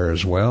retire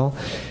as well.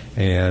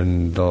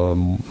 And the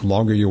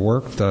longer you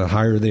work, the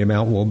higher the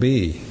amount will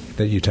be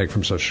that you take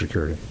from Social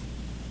Security.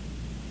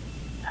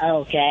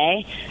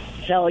 Okay.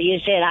 So you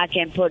said I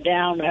can put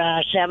down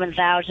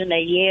 $7,000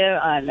 a year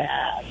on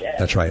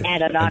that's right.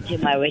 Add it on to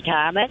my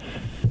retirement.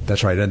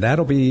 That's right, and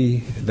that'll be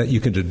that you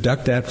can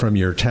deduct that from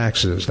your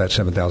taxes. That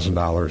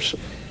 $7,000,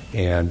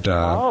 and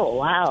oh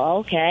wow,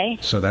 okay.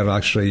 So that'll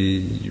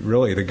actually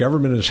really the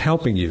government is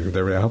helping you.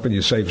 They're helping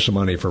you save some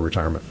money for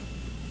retirement.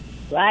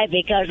 Right,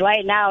 because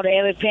right now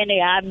every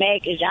penny I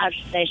make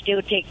they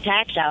still take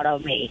tax out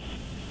of me.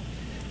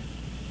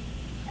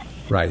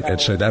 Right, and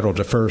so that'll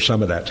defer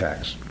some of that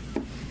tax.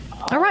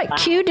 All right,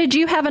 Q, did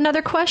you have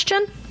another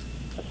question?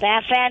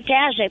 That's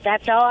fantastic.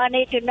 That's all I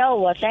need to know.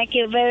 Well, thank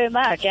you very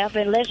much. I've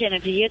been listening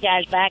to you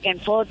guys back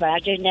and forth, but I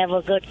just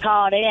never got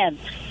called in.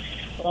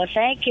 Well,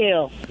 thank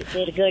you. You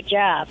did a good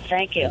job.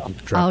 Thank you.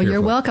 You're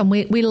welcome.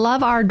 We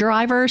love our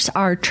drivers,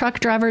 our truck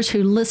drivers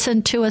who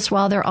listen to us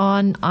while they're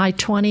on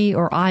I-20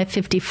 or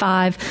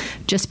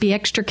I-55. Just be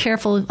extra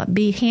careful.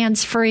 Be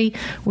hands-free.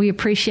 We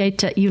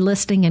appreciate you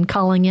listening and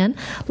calling in.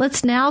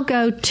 Let's now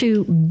go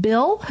to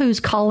Bill, who's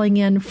calling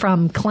in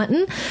from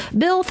Clinton.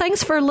 Bill,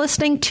 thanks for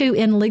listening to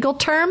In Legal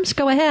Terms.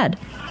 Go ahead.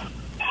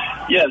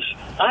 Yes.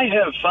 I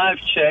have 5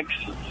 checks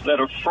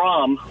that are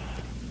from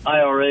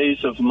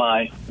IRAs of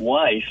my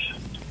wife.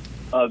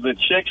 The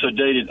checks are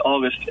dated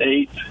August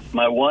 8th.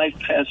 My wife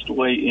passed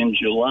away in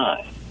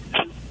July.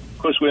 Of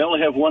course, we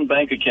only have one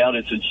bank account.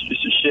 It's a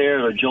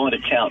shared or joint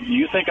account. Do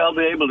you think I'll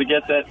be able to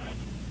get that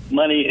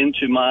money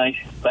into my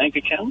bank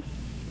account?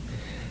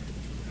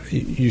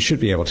 You should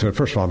be able to.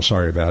 First of all, I'm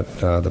sorry about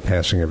the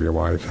passing of your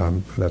wife.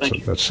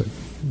 That's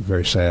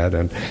very sad.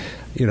 And,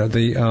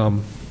 the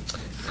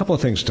couple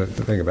of things to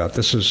think about.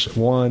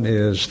 One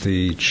is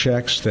the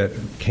checks that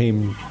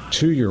came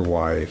to your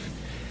wife.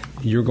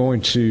 You're going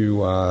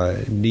to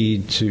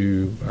need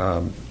to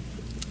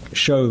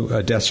show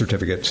a death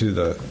certificate to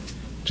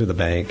the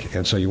bank,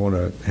 and so you want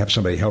to have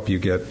somebody help you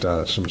get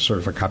some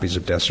certified copies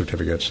of death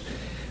certificates.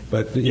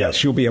 But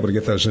yes, you'll be able to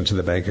get those into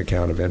the bank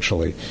account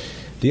eventually.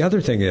 The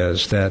other thing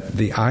is that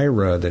the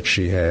IRA that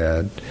she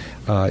had,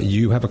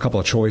 you have a couple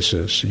of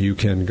choices. You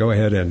can go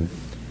ahead and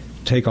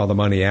take all the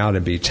money out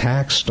and be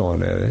taxed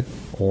on it,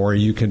 or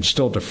you can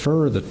still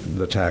defer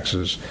the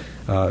taxes,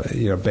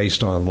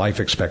 based on life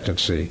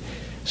expectancy.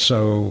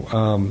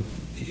 So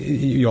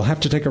you'll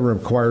have to take a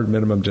required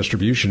minimum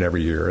distribution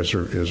every year as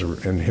an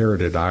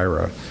inherited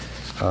IRA,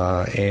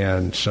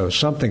 and so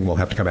something will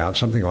have to come out,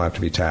 something will have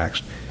to be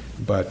taxed,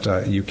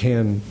 but you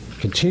can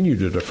continue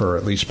to defer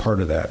at least part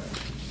of that.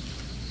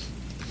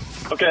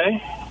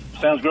 Okay,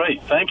 sounds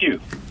great. Thank you.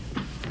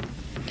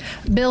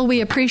 Bill,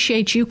 we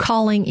appreciate you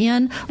calling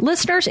in.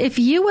 Listeners, if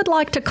you would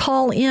like to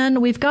call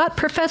in, we've got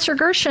Professor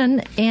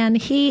Gershon, and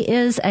he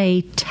is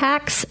a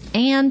tax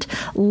and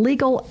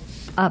legal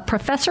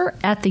professor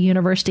at the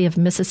University of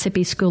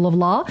Mississippi School of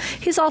Law.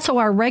 He's also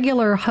our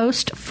regular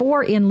host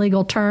for In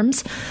Legal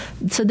Terms.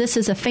 So this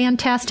is a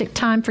fantastic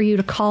time for you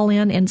to call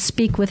in and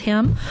speak with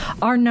him.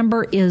 Our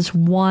number is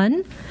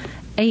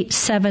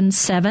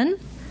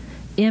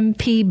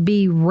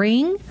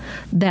 1-877-MPB-RING.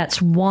 That's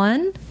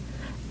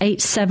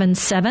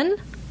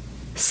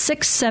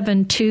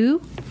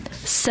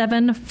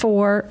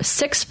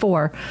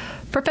 1-877-672-7464.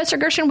 Professor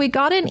Gershon, we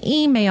got an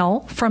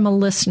email from a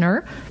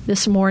listener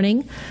this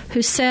morning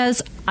who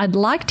says, I'd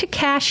like to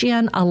cash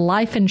in a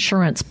life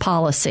insurance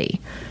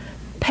policy.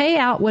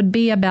 Payout would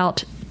be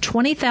about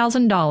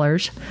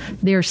 $20,000.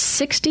 They're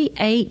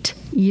 68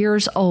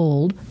 years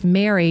old,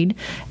 married,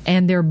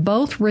 and they're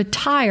both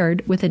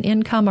retired with an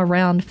income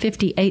around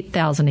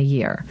 $58,000 a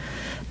year.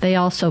 They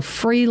also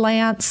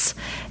freelance,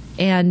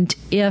 and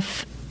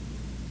if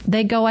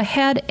they go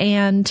ahead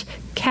and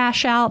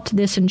cash out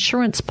this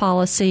insurance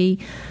policy,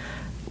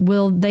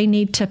 will they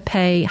need to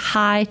pay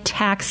high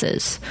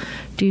taxes?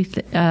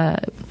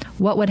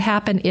 What would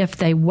happen if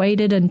they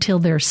waited until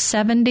they're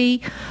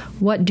 70?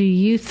 What do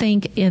you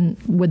think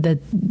would the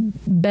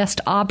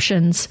best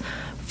options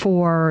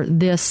for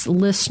this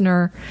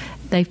listener?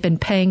 They've been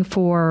paying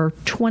for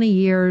 20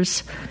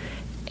 years,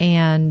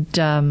 and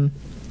the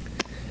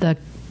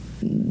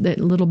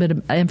little bit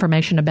of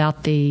information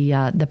about the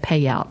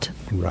payout.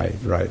 Right.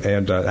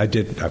 And I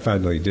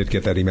finally did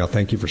get that email.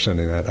 Thank you for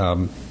sending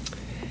that.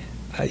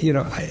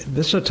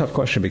 This is a tough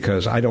question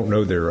because I don't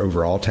know their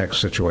overall tax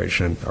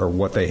situation or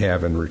what they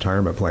have in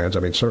retirement plans.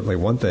 I mean, certainly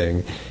one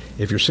thing,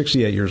 if you're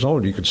 68 years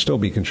old, you could still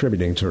be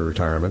contributing to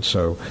retirement.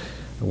 So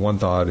one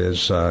thought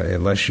is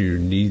unless you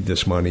need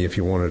this money, if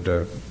you wanted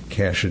to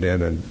cash it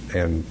in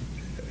and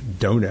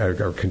donate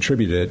or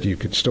contribute it, you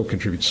could still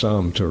contribute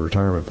some to a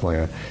retirement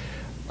plan.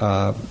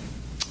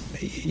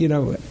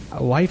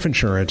 Life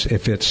insurance,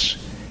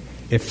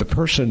 if the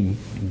person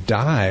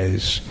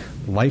dies,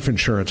 life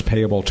insurance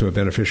payable to a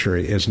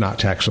beneficiary is not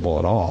taxable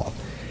at all.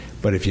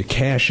 But if you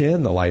cash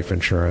in the life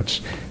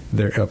insurance,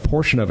 a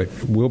portion of it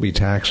will be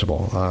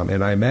taxable.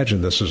 And I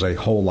imagine this is a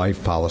whole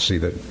life policy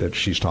that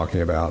she's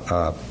talking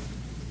about,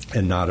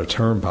 and not a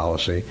term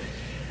policy.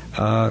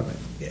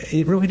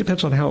 It really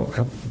depends on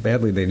how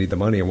badly they need the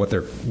money and what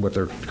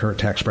their current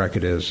tax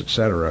bracket is, et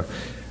cetera,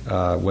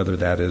 whether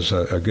that is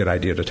a good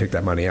idea to take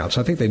that money out.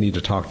 So I think they need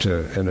to talk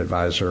to an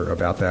advisor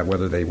about that,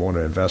 whether they want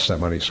to invest that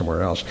money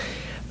somewhere else.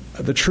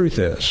 The truth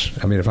is,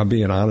 I mean, if I'm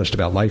being honest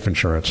about life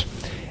insurance,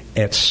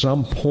 at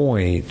some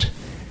point,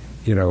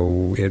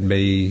 it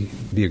may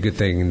be a good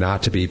thing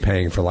not to be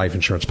paying for life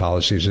insurance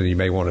policies, and you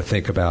may want to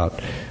think about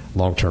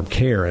long-term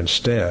care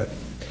instead.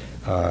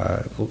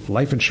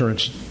 Life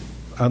insurance,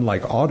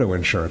 unlike auto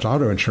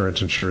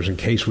insurance insures in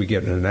case we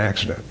get in an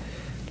accident.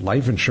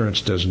 Life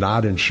insurance does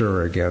not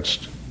insure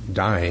against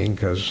dying,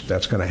 because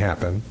that's going to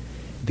happen.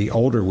 The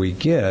older we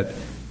get,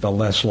 the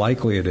less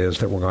likely it is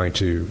that we're going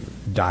to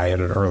die at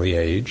an early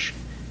age,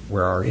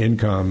 where our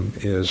income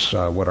is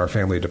what our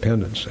family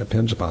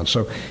depends upon.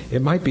 So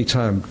it might be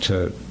time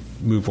to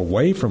move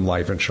away from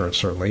life insurance,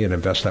 certainly, and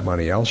invest that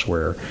money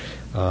elsewhere.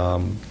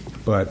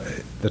 But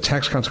the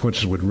tax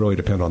consequences would really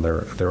depend on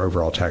their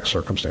overall tax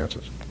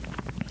circumstances.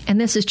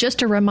 And this is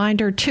just a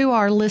reminder to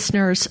our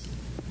listeners.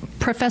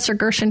 Professor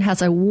Gershon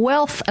has a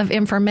wealth of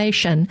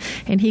information,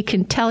 and he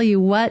can tell you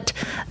what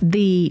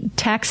the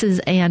taxes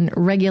and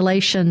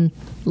regulation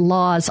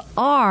laws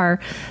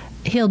are.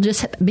 He'll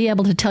just be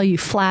able to tell you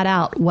flat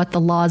out what the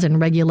laws and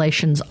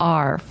regulations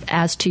are.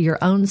 As to your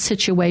own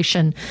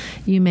situation,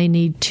 you may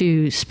need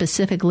to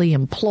specifically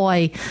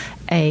employ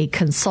a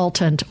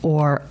consultant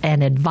or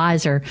an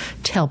advisor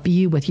to help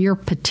you with your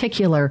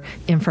particular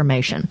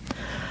information.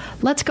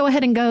 Let's go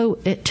ahead and go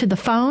to the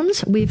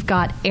phones. We've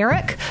got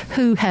Eric,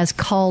 who has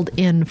called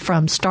in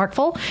from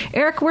Starkville.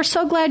 Eric, we're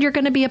so glad you're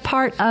going to be a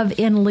part of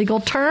In Legal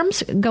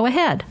Terms. Go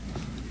ahead.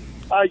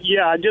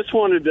 Yeah, I just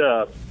wanted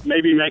to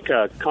maybe make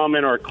a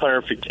comment or a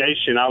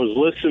clarification. I was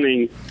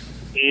listening,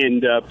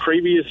 and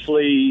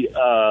previously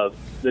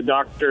the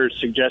doctor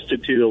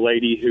suggested to the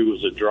lady who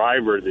was a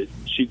driver that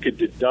she could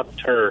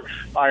deduct her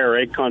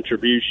IRA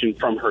contribution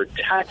from her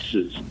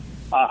taxes.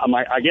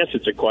 I guess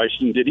it's a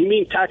question. Did he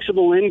mean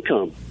taxable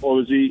income, or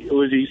was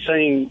he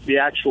saying the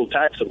actual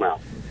tax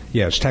amount?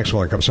 Yes,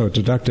 taxable income. So it's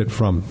deducted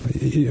from,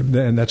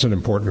 and that's an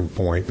important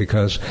point,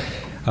 because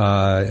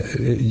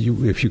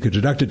if you could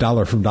deduct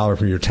 $1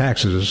 from your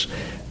taxes,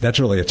 that's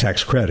really a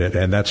tax credit,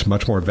 and that's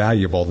much more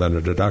valuable than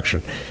a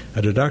deduction.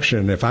 A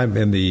deduction, if I'm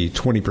in the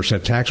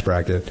 20% tax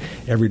bracket,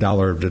 every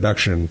dollar of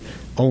deduction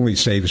only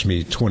saves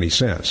me 20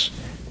 cents.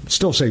 It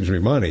still saves me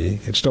money.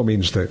 It still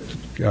means that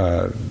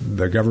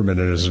the government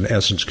is, in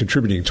essence,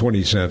 contributing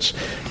 20 cents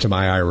to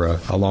my IRA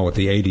along with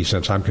the 80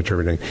 cents I'm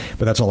contributing.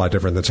 But that's a lot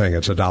different than saying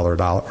it's a dollar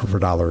for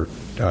dollar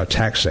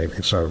tax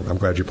savings. So I'm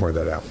glad you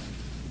pointed that out.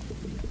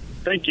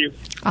 Thank you.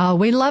 Oh,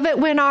 we love it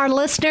when our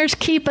listeners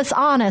keep us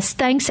honest.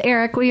 Thanks,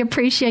 Eric. We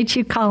appreciate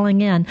you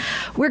calling in.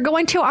 We're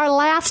going to our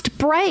last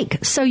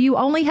break, so you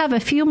only have a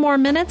few more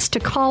minutes to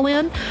call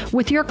in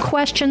with your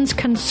questions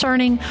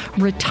concerning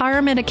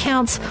retirement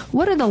accounts.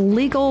 What are the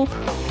legal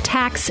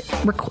tax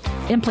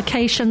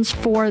implications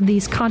for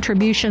these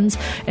contributions,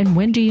 and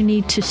when do you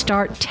need to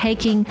start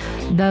taking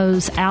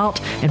those out?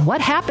 And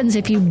what happens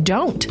if you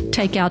don't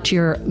take out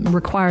your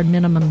required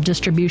minimum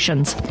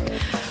distributions?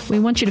 We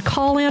want you to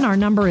call in. Our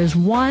number is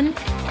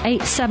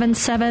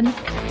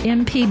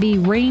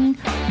 1-877-MPB-RING.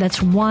 That's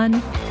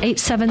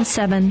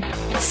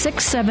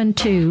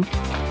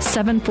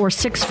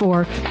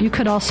 1-877-672-7464. You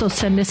could also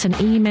send us an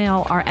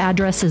email. Our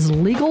address is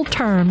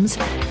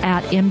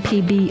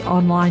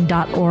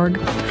legalterms@mpbonline.org.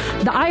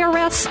 The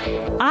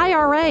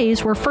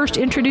IRAs were first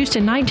introduced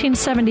in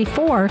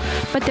 1974,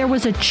 but there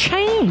was a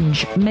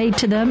change made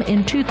to them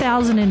in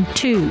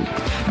 2002.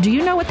 Do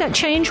you know what that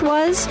change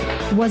was?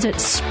 Was it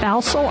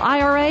spousal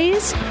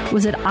IRAs?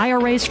 Was it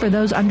IRAs for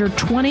those under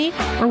 20?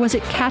 Or was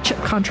it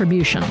catch-up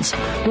contributions?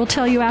 We'll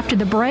tell you after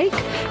the break,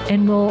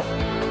 and we'll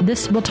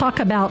talk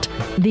about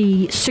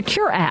the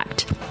Secure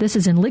Act. This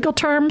is In Legal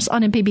Terms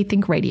on MPB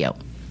Think Radio.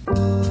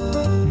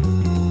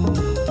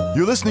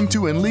 You're listening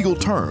to In Legal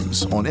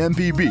Terms on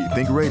MPB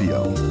Think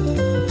Radio.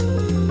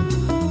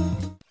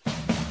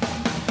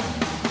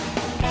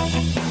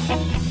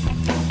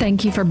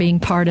 Thank you for being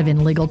part of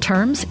In Legal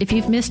Terms. If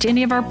you've missed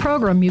any of our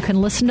program, you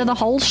can listen to the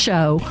whole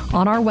show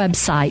on our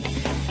website,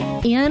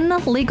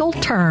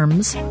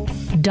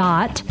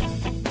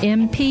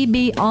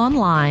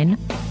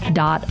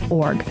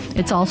 inlegalterms.mpbonline.org.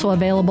 It's also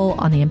available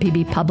on the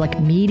MPB Public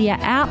Media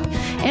app,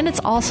 and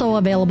it's also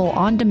available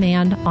on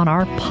demand on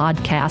our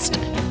podcast.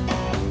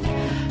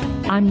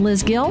 I'm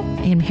Liz Gill.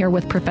 I'm here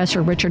with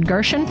Professor Richard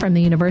Gershon from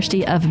the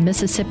University of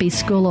Mississippi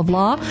School of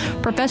Law.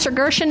 Professor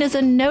Gershon is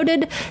a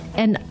noted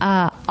and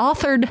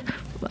author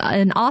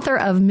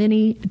of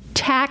many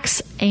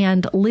tax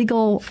and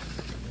legal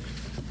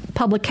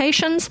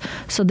publications.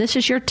 So this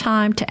is your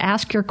time to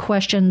ask your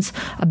questions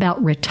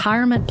about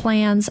retirement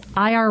plans,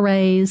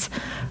 IRAs,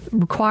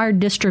 required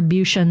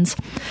distributions.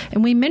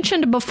 And we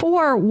mentioned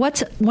before,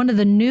 what's one of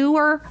the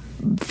newer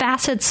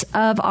facets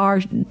of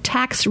our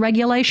tax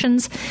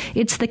regulations.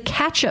 It's the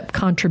catch-up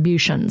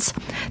contributions.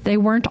 They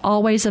weren't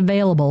always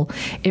available.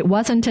 It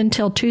wasn't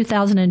until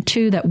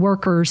 2002 that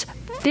workers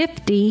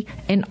 50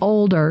 and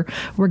older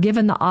were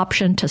given the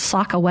option to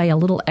sock away a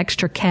little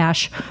extra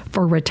cash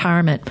for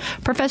retirement.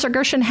 Professor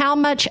Gershon, how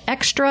much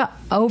extra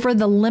over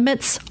the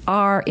limits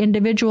are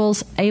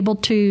individuals able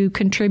to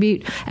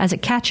contribute as a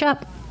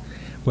catch-up?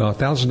 Well,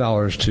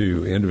 $1,000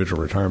 to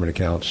individual retirement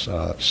accounts,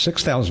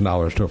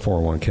 $6,000 to a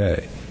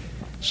 401k.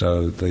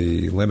 So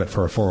the limit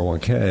for a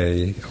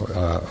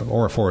 401k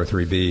or a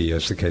 403b,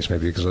 as the case may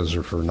be, because those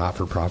are for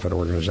not-for-profit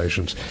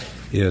organizations,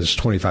 is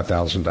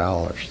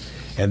 $25,000.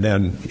 And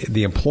then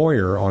the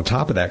employer, on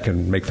top of that,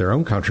 can make their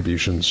own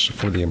contributions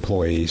for the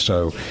employee.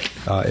 So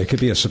it could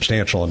be a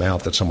substantial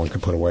amount that someone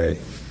could put away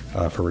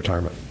for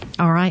retirement.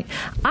 All right.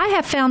 I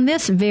have found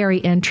this very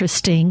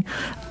interesting.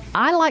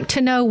 I like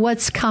to know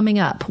what's coming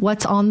up,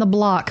 what's on the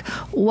block,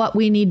 what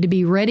we need to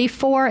be ready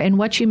for, and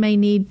what you may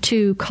need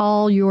to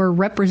call your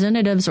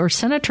representatives or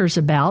senators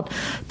about.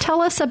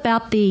 Tell us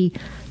about the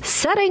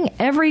Setting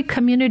Every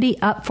Community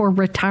Up for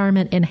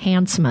Retirement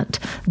Enhancement,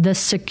 the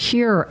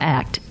SECURE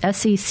Act,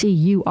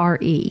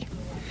 SECURE.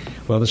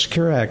 Well, the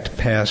SECURE Act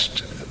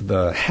passed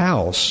the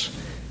House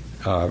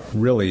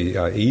really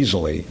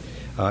easily.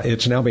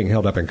 It's now being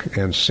held up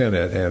in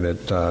Senate, and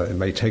it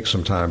may take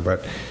some time,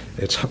 but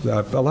it's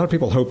a lot of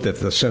people hope that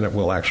the Senate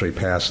will actually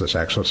pass this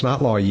act. So it's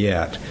not law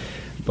yet.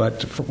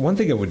 But one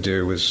thing it would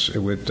do is it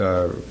would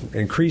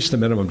increase the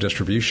minimum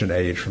distribution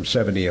age from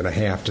 70 and a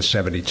half to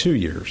 72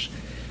 years.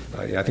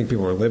 I think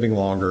people are living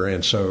longer,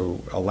 and so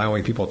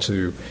allowing people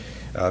to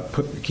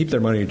keep their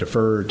money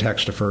deferred,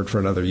 tax deferred for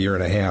another year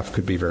and a half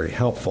could be very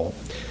helpful.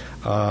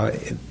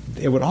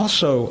 It would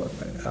also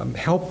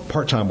help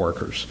part-time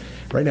workers.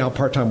 Right now,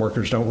 part-time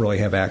workers don't really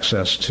have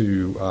access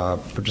to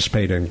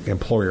participate in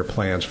employer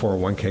plans,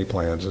 401k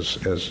plans,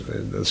 as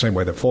the same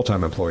way that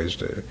full-time employees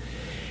do.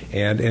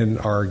 And in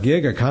our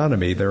gig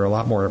economy, there are a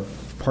lot more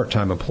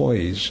part-time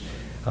employees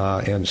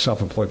and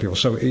self-employed people.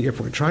 So if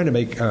we're trying to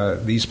make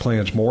these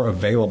plans more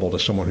available to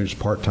someone who's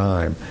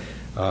part-time,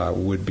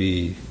 would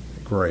be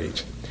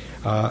great.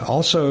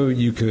 Also,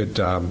 you could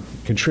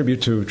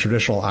contribute to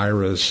traditional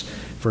IRAs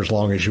for as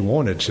long as you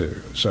wanted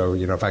to. So,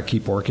 if I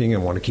keep working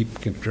and want to keep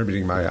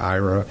contributing my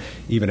IRA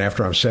even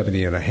after I'm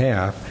 70 and a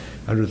half,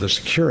 under the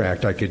SECURE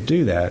Act, I could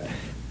do that.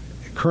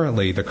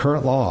 Currently, the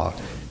current law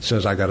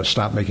says I got to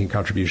stop making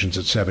contributions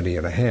at 70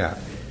 and a half.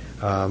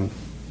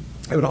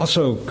 It would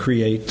also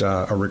create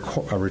a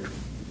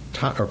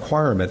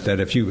requirement that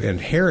if you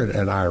inherit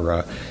an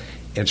IRA,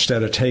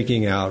 instead of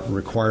taking out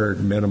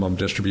required minimum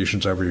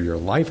distributions over your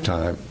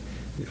lifetime,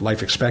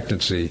 life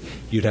expectancy,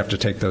 you'd have to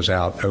take those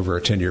out over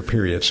a 10-year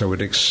period. So it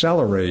would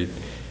accelerate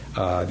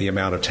the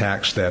amount of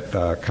tax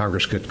that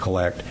Congress could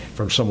collect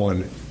from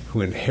someone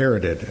who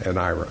inherited an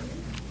IRA.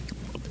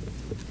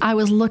 I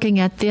was looking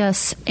at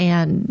this,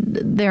 and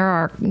there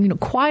are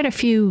quite a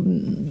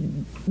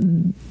few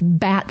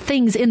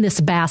things in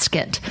this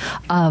basket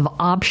of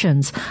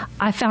options.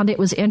 I found it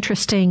was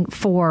interesting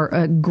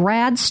for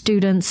grad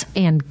students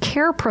and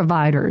care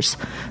providers,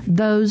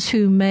 those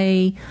who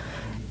may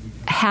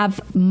have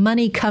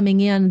money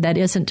coming in that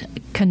isn't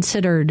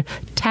considered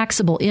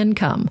taxable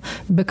income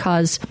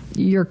because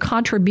your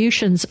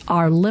contributions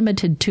are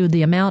limited to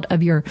the amount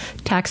of your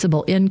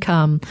taxable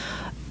income.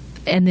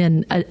 And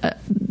then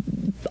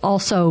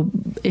also,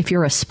 if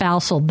you're a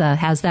spousal, that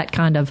has that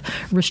kind of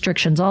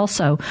restrictions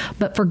also.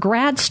 But for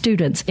grad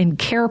students and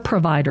care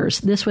providers,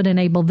 this would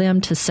enable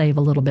them to save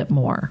a little bit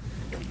more.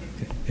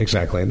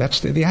 Exactly. And that's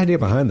the idea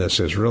behind this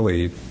is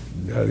really,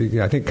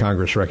 I think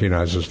Congress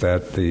recognizes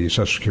that the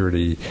Social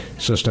Security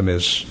system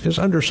is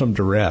under some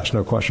duress,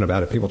 no question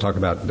about it. People talk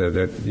about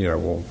that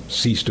will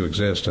cease to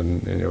exist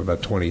in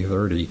about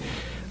 2030.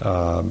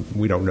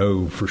 We don't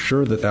know for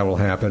sure that will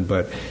happen,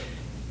 but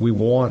we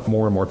want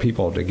more and more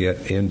people to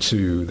get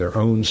into their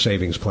own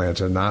savings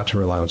plans and not to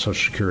rely on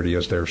Social Security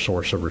as their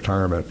source of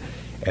retirement.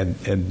 And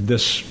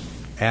this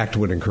act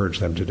would encourage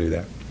them to do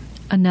that.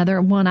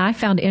 Another one I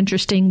found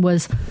interesting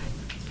was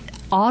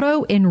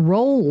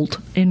enrollment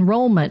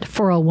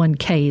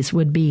 401ks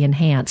would be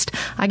enhanced.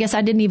 I guess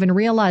I didn't even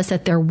realize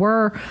that there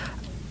were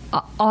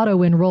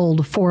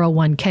auto-enrolled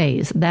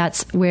 401ks.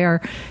 That's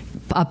where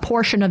a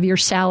portion of your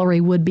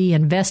salary would be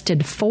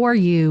invested for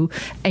you,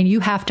 and you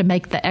have to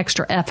make the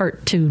extra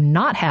effort to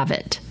not have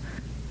it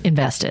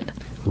invested.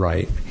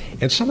 Right.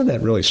 And some of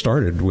that really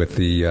started with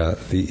the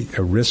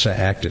ERISA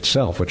Act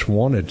itself, which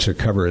wanted to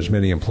cover as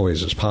many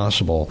employees as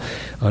possible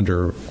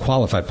under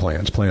qualified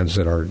plans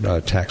that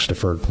are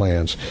tax-deferred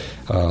plans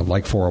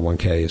like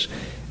 401ks.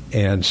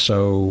 And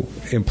so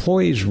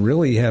employees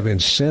really have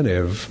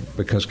incentive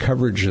because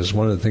coverage is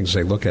one of the things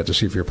they look at to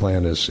see if your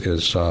plan is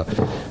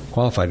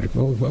qualified.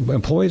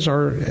 Employees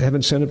have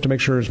incentive to make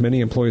sure as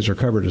many employees are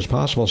covered as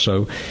possible.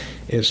 So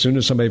as soon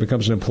as somebody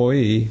becomes an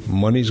employee,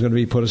 money's going to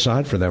be put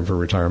aside for them for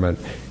retirement.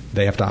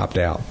 They have to opt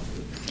out.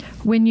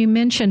 When you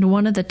mentioned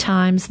one of the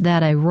times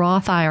that a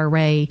Roth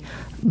IRA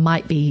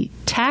might be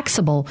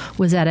taxable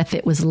was that if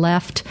it was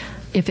left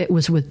if it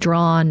was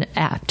withdrawn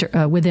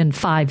after within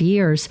 5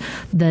 years.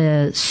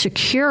 The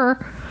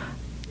Secure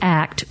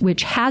Act,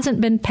 which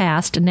hasn't been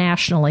passed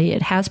nationally,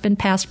 it has been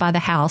passed by the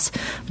House,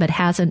 but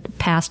hasn't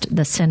passed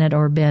the Senate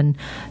or been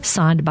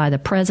signed by the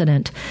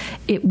President.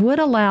 It would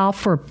allow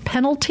for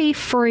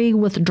penalty-free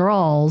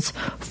withdrawals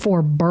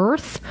for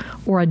birth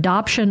or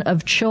adoption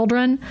of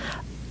children,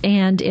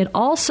 and it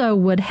also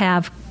would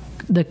have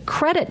the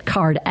credit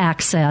card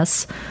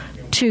access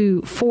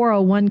to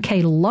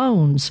 401k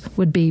loans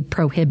would be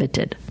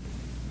prohibited.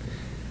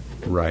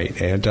 Right,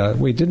 and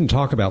we didn't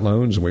talk about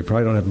loans, and we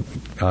probably don't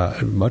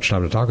have much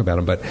time to talk about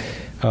them,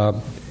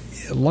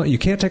 but you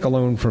can't take a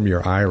loan from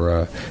your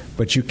IRA,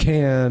 but you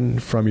can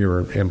from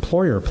your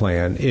employer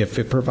plan if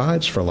it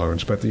provides for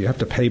loans, but you have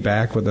to pay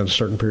back within a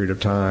certain period of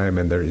time,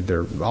 and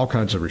there are all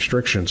kinds of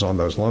restrictions on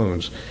those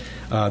loans.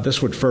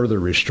 This would further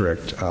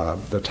restrict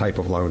the type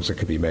of loans that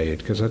could be made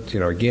because,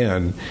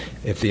 again,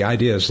 if the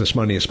idea is this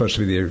money is supposed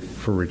to be there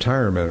for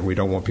retirement, we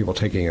don't want people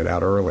taking it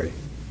out early.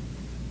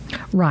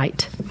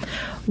 Right.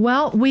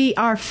 Well, we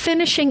are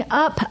finishing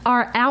up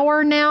our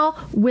hour now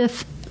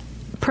with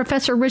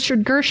Professor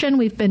Richard Gershon.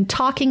 We've been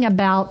talking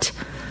about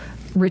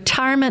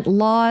retirement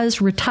laws,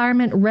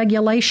 retirement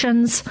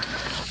regulations.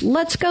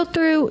 Let's go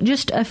through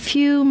just a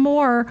few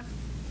more.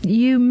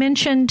 You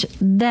mentioned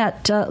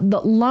that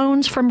the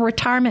loans from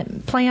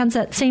retirement plans,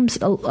 that seems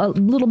a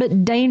little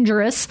bit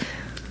dangerous.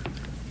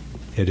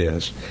 It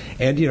is.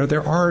 And,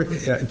 there are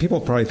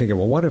people probably thinking,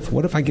 well,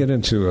 what if I get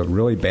into a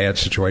really bad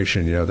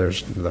situation?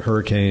 There's the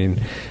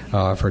hurricane,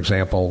 for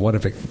example. What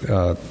if it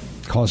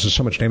causes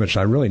so much damage that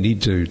I really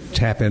need to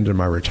tap into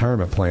my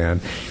retirement plan,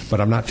 but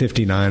I'm not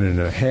 59 and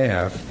a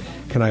half?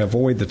 Can I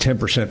avoid the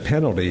 10%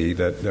 penalty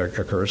that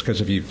occurs?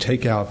 Because if you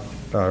take out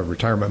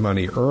retirement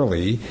money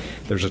early,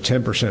 there's a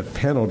 10%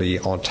 penalty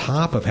on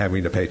top of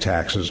having to pay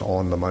taxes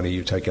on the money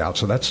you take out.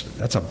 So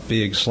that's a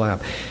big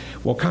slap.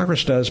 Well,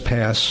 Congress does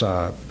pass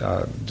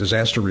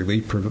disaster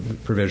relief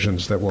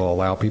provisions that will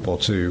allow people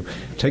to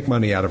take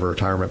money out of a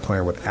retirement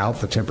plan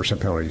without the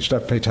 10% penalty. You still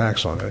have to pay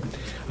tax on it.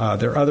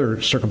 There are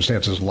other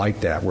circumstances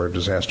like that where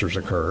disasters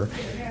occur.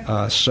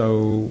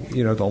 So,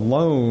 the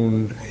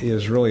loan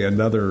is really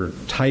another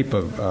type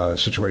of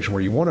situation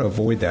where you want to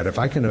avoid that. If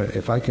I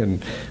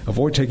can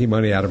avoid taking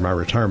money out of my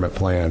retirement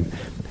plan,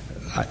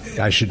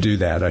 I should do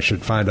that. I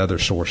should find other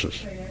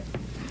sources.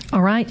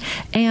 All right.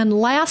 And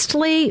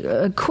lastly,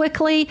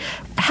 quickly,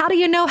 how do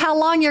you know how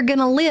long you're going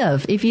to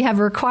live if you have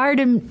required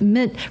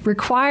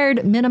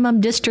minimum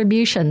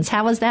distributions?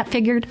 How is that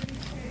figured?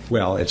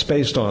 Well, it's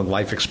based on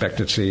life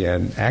expectancy,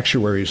 and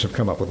actuaries have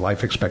come up with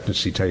life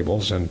expectancy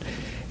tables, and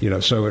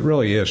so it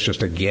really is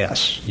just a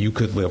guess. You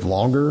could live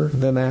longer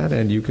than that,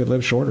 and you could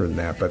live shorter than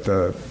that. But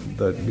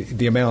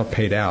the amount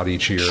paid out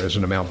each year is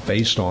an amount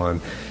based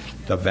on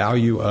the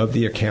value of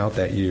the account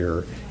that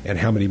year and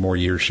how many more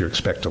years you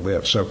expect to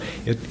live. So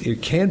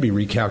it can be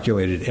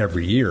recalculated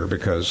every year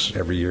because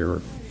every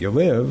year you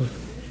live,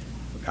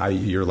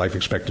 your life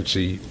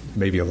expectancy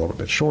may be a little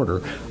bit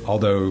shorter.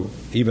 Although,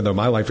 even though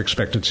my life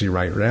expectancy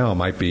right now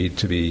might be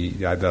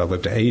that I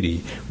live to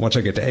 80, once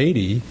I get to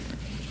 80,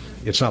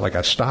 it's not like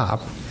I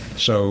stop.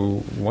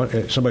 So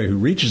somebody who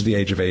reaches the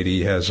age of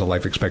 80 has a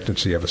life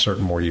expectancy of a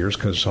certain more years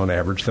because on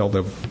average they'll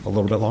live a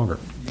little bit longer.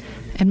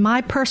 In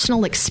my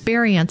personal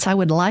experience, I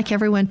would like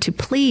everyone to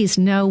please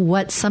know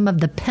what some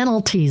of the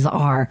penalties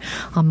are.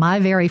 On my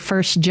very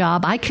first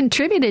job, I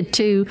contributed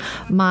to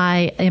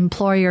my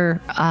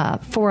employer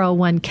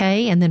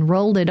 401k and then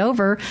rolled it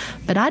over,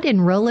 but I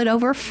didn't roll it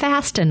over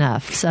fast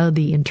enough. So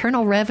the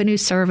Internal Revenue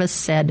Service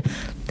said,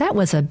 that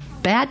was a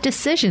bad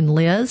decision,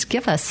 Liz.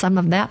 Give us some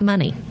of that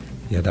money.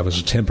 Yeah, that was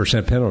a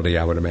 10% penalty,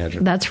 I would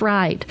imagine. That's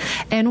right.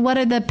 And what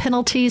are the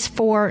penalties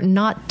for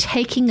not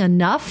taking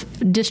enough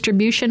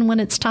distribution when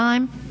it's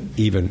time?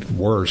 Even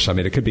worse. I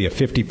mean, it could be a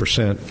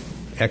 50%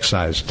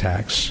 excise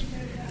tax.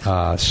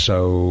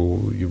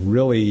 So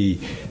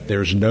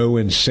there's no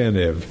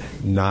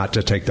incentive not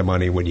to take the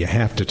money when you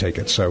have to take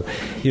it. So,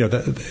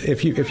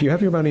 if you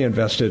have your money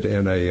invested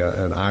in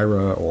an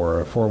IRA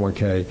or a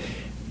 401k,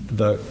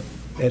 the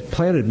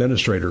plan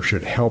administrator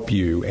should help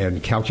you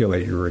and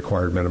calculate your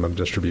required minimum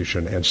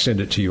distribution and send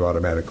it to you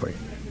automatically.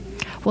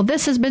 Well,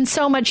 this has been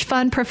so much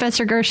fun,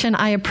 Professor Gershon.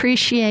 I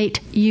appreciate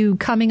you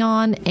coming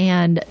on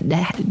and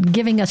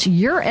giving us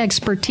your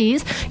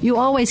expertise. You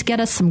always get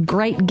us some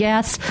great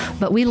guests,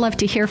 but we love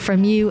to hear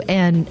from you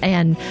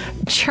and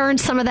churn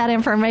some of that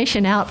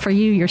information out for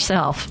you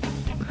yourself.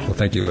 Well,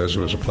 thank you, Liz. It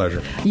was a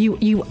pleasure.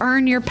 You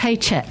earn your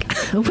paycheck,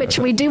 which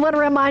we do want to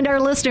remind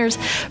our listeners.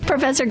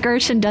 Professor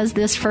Gershon does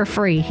this for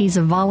free. He's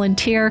a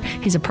volunteer.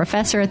 He's a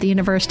professor at the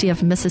University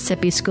of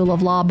Mississippi School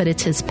of Law, but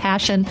it's his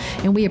passion,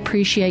 and we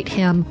appreciate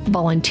him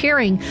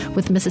volunteering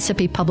with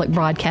Mississippi Public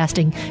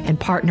Broadcasting and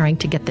partnering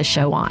to get the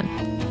show on.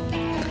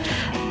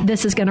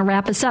 This is going to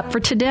wrap us up for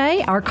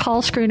today. Our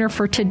call screener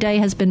for today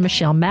has been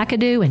Michelle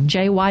McAdoo, and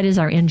Jay White is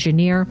our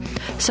engineer.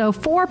 So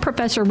for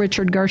Professor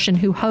Richard Gershon,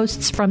 who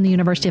hosts from the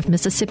University of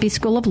Mississippi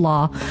School of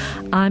Law,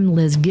 I'm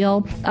Liz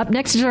Gill. Up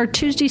next is our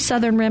Tuesday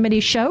Southern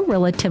Remedy show,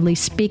 Relatively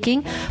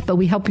Speaking, but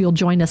we hope you'll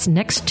join us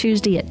next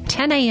Tuesday at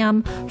 10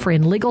 a.m. for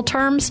In Legal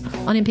Terms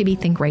on MPB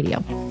Think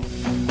Radio.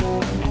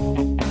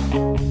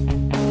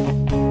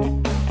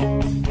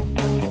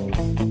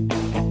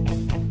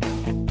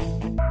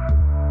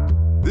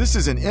 This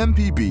is an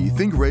MPB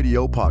Think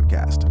Radio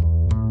podcast.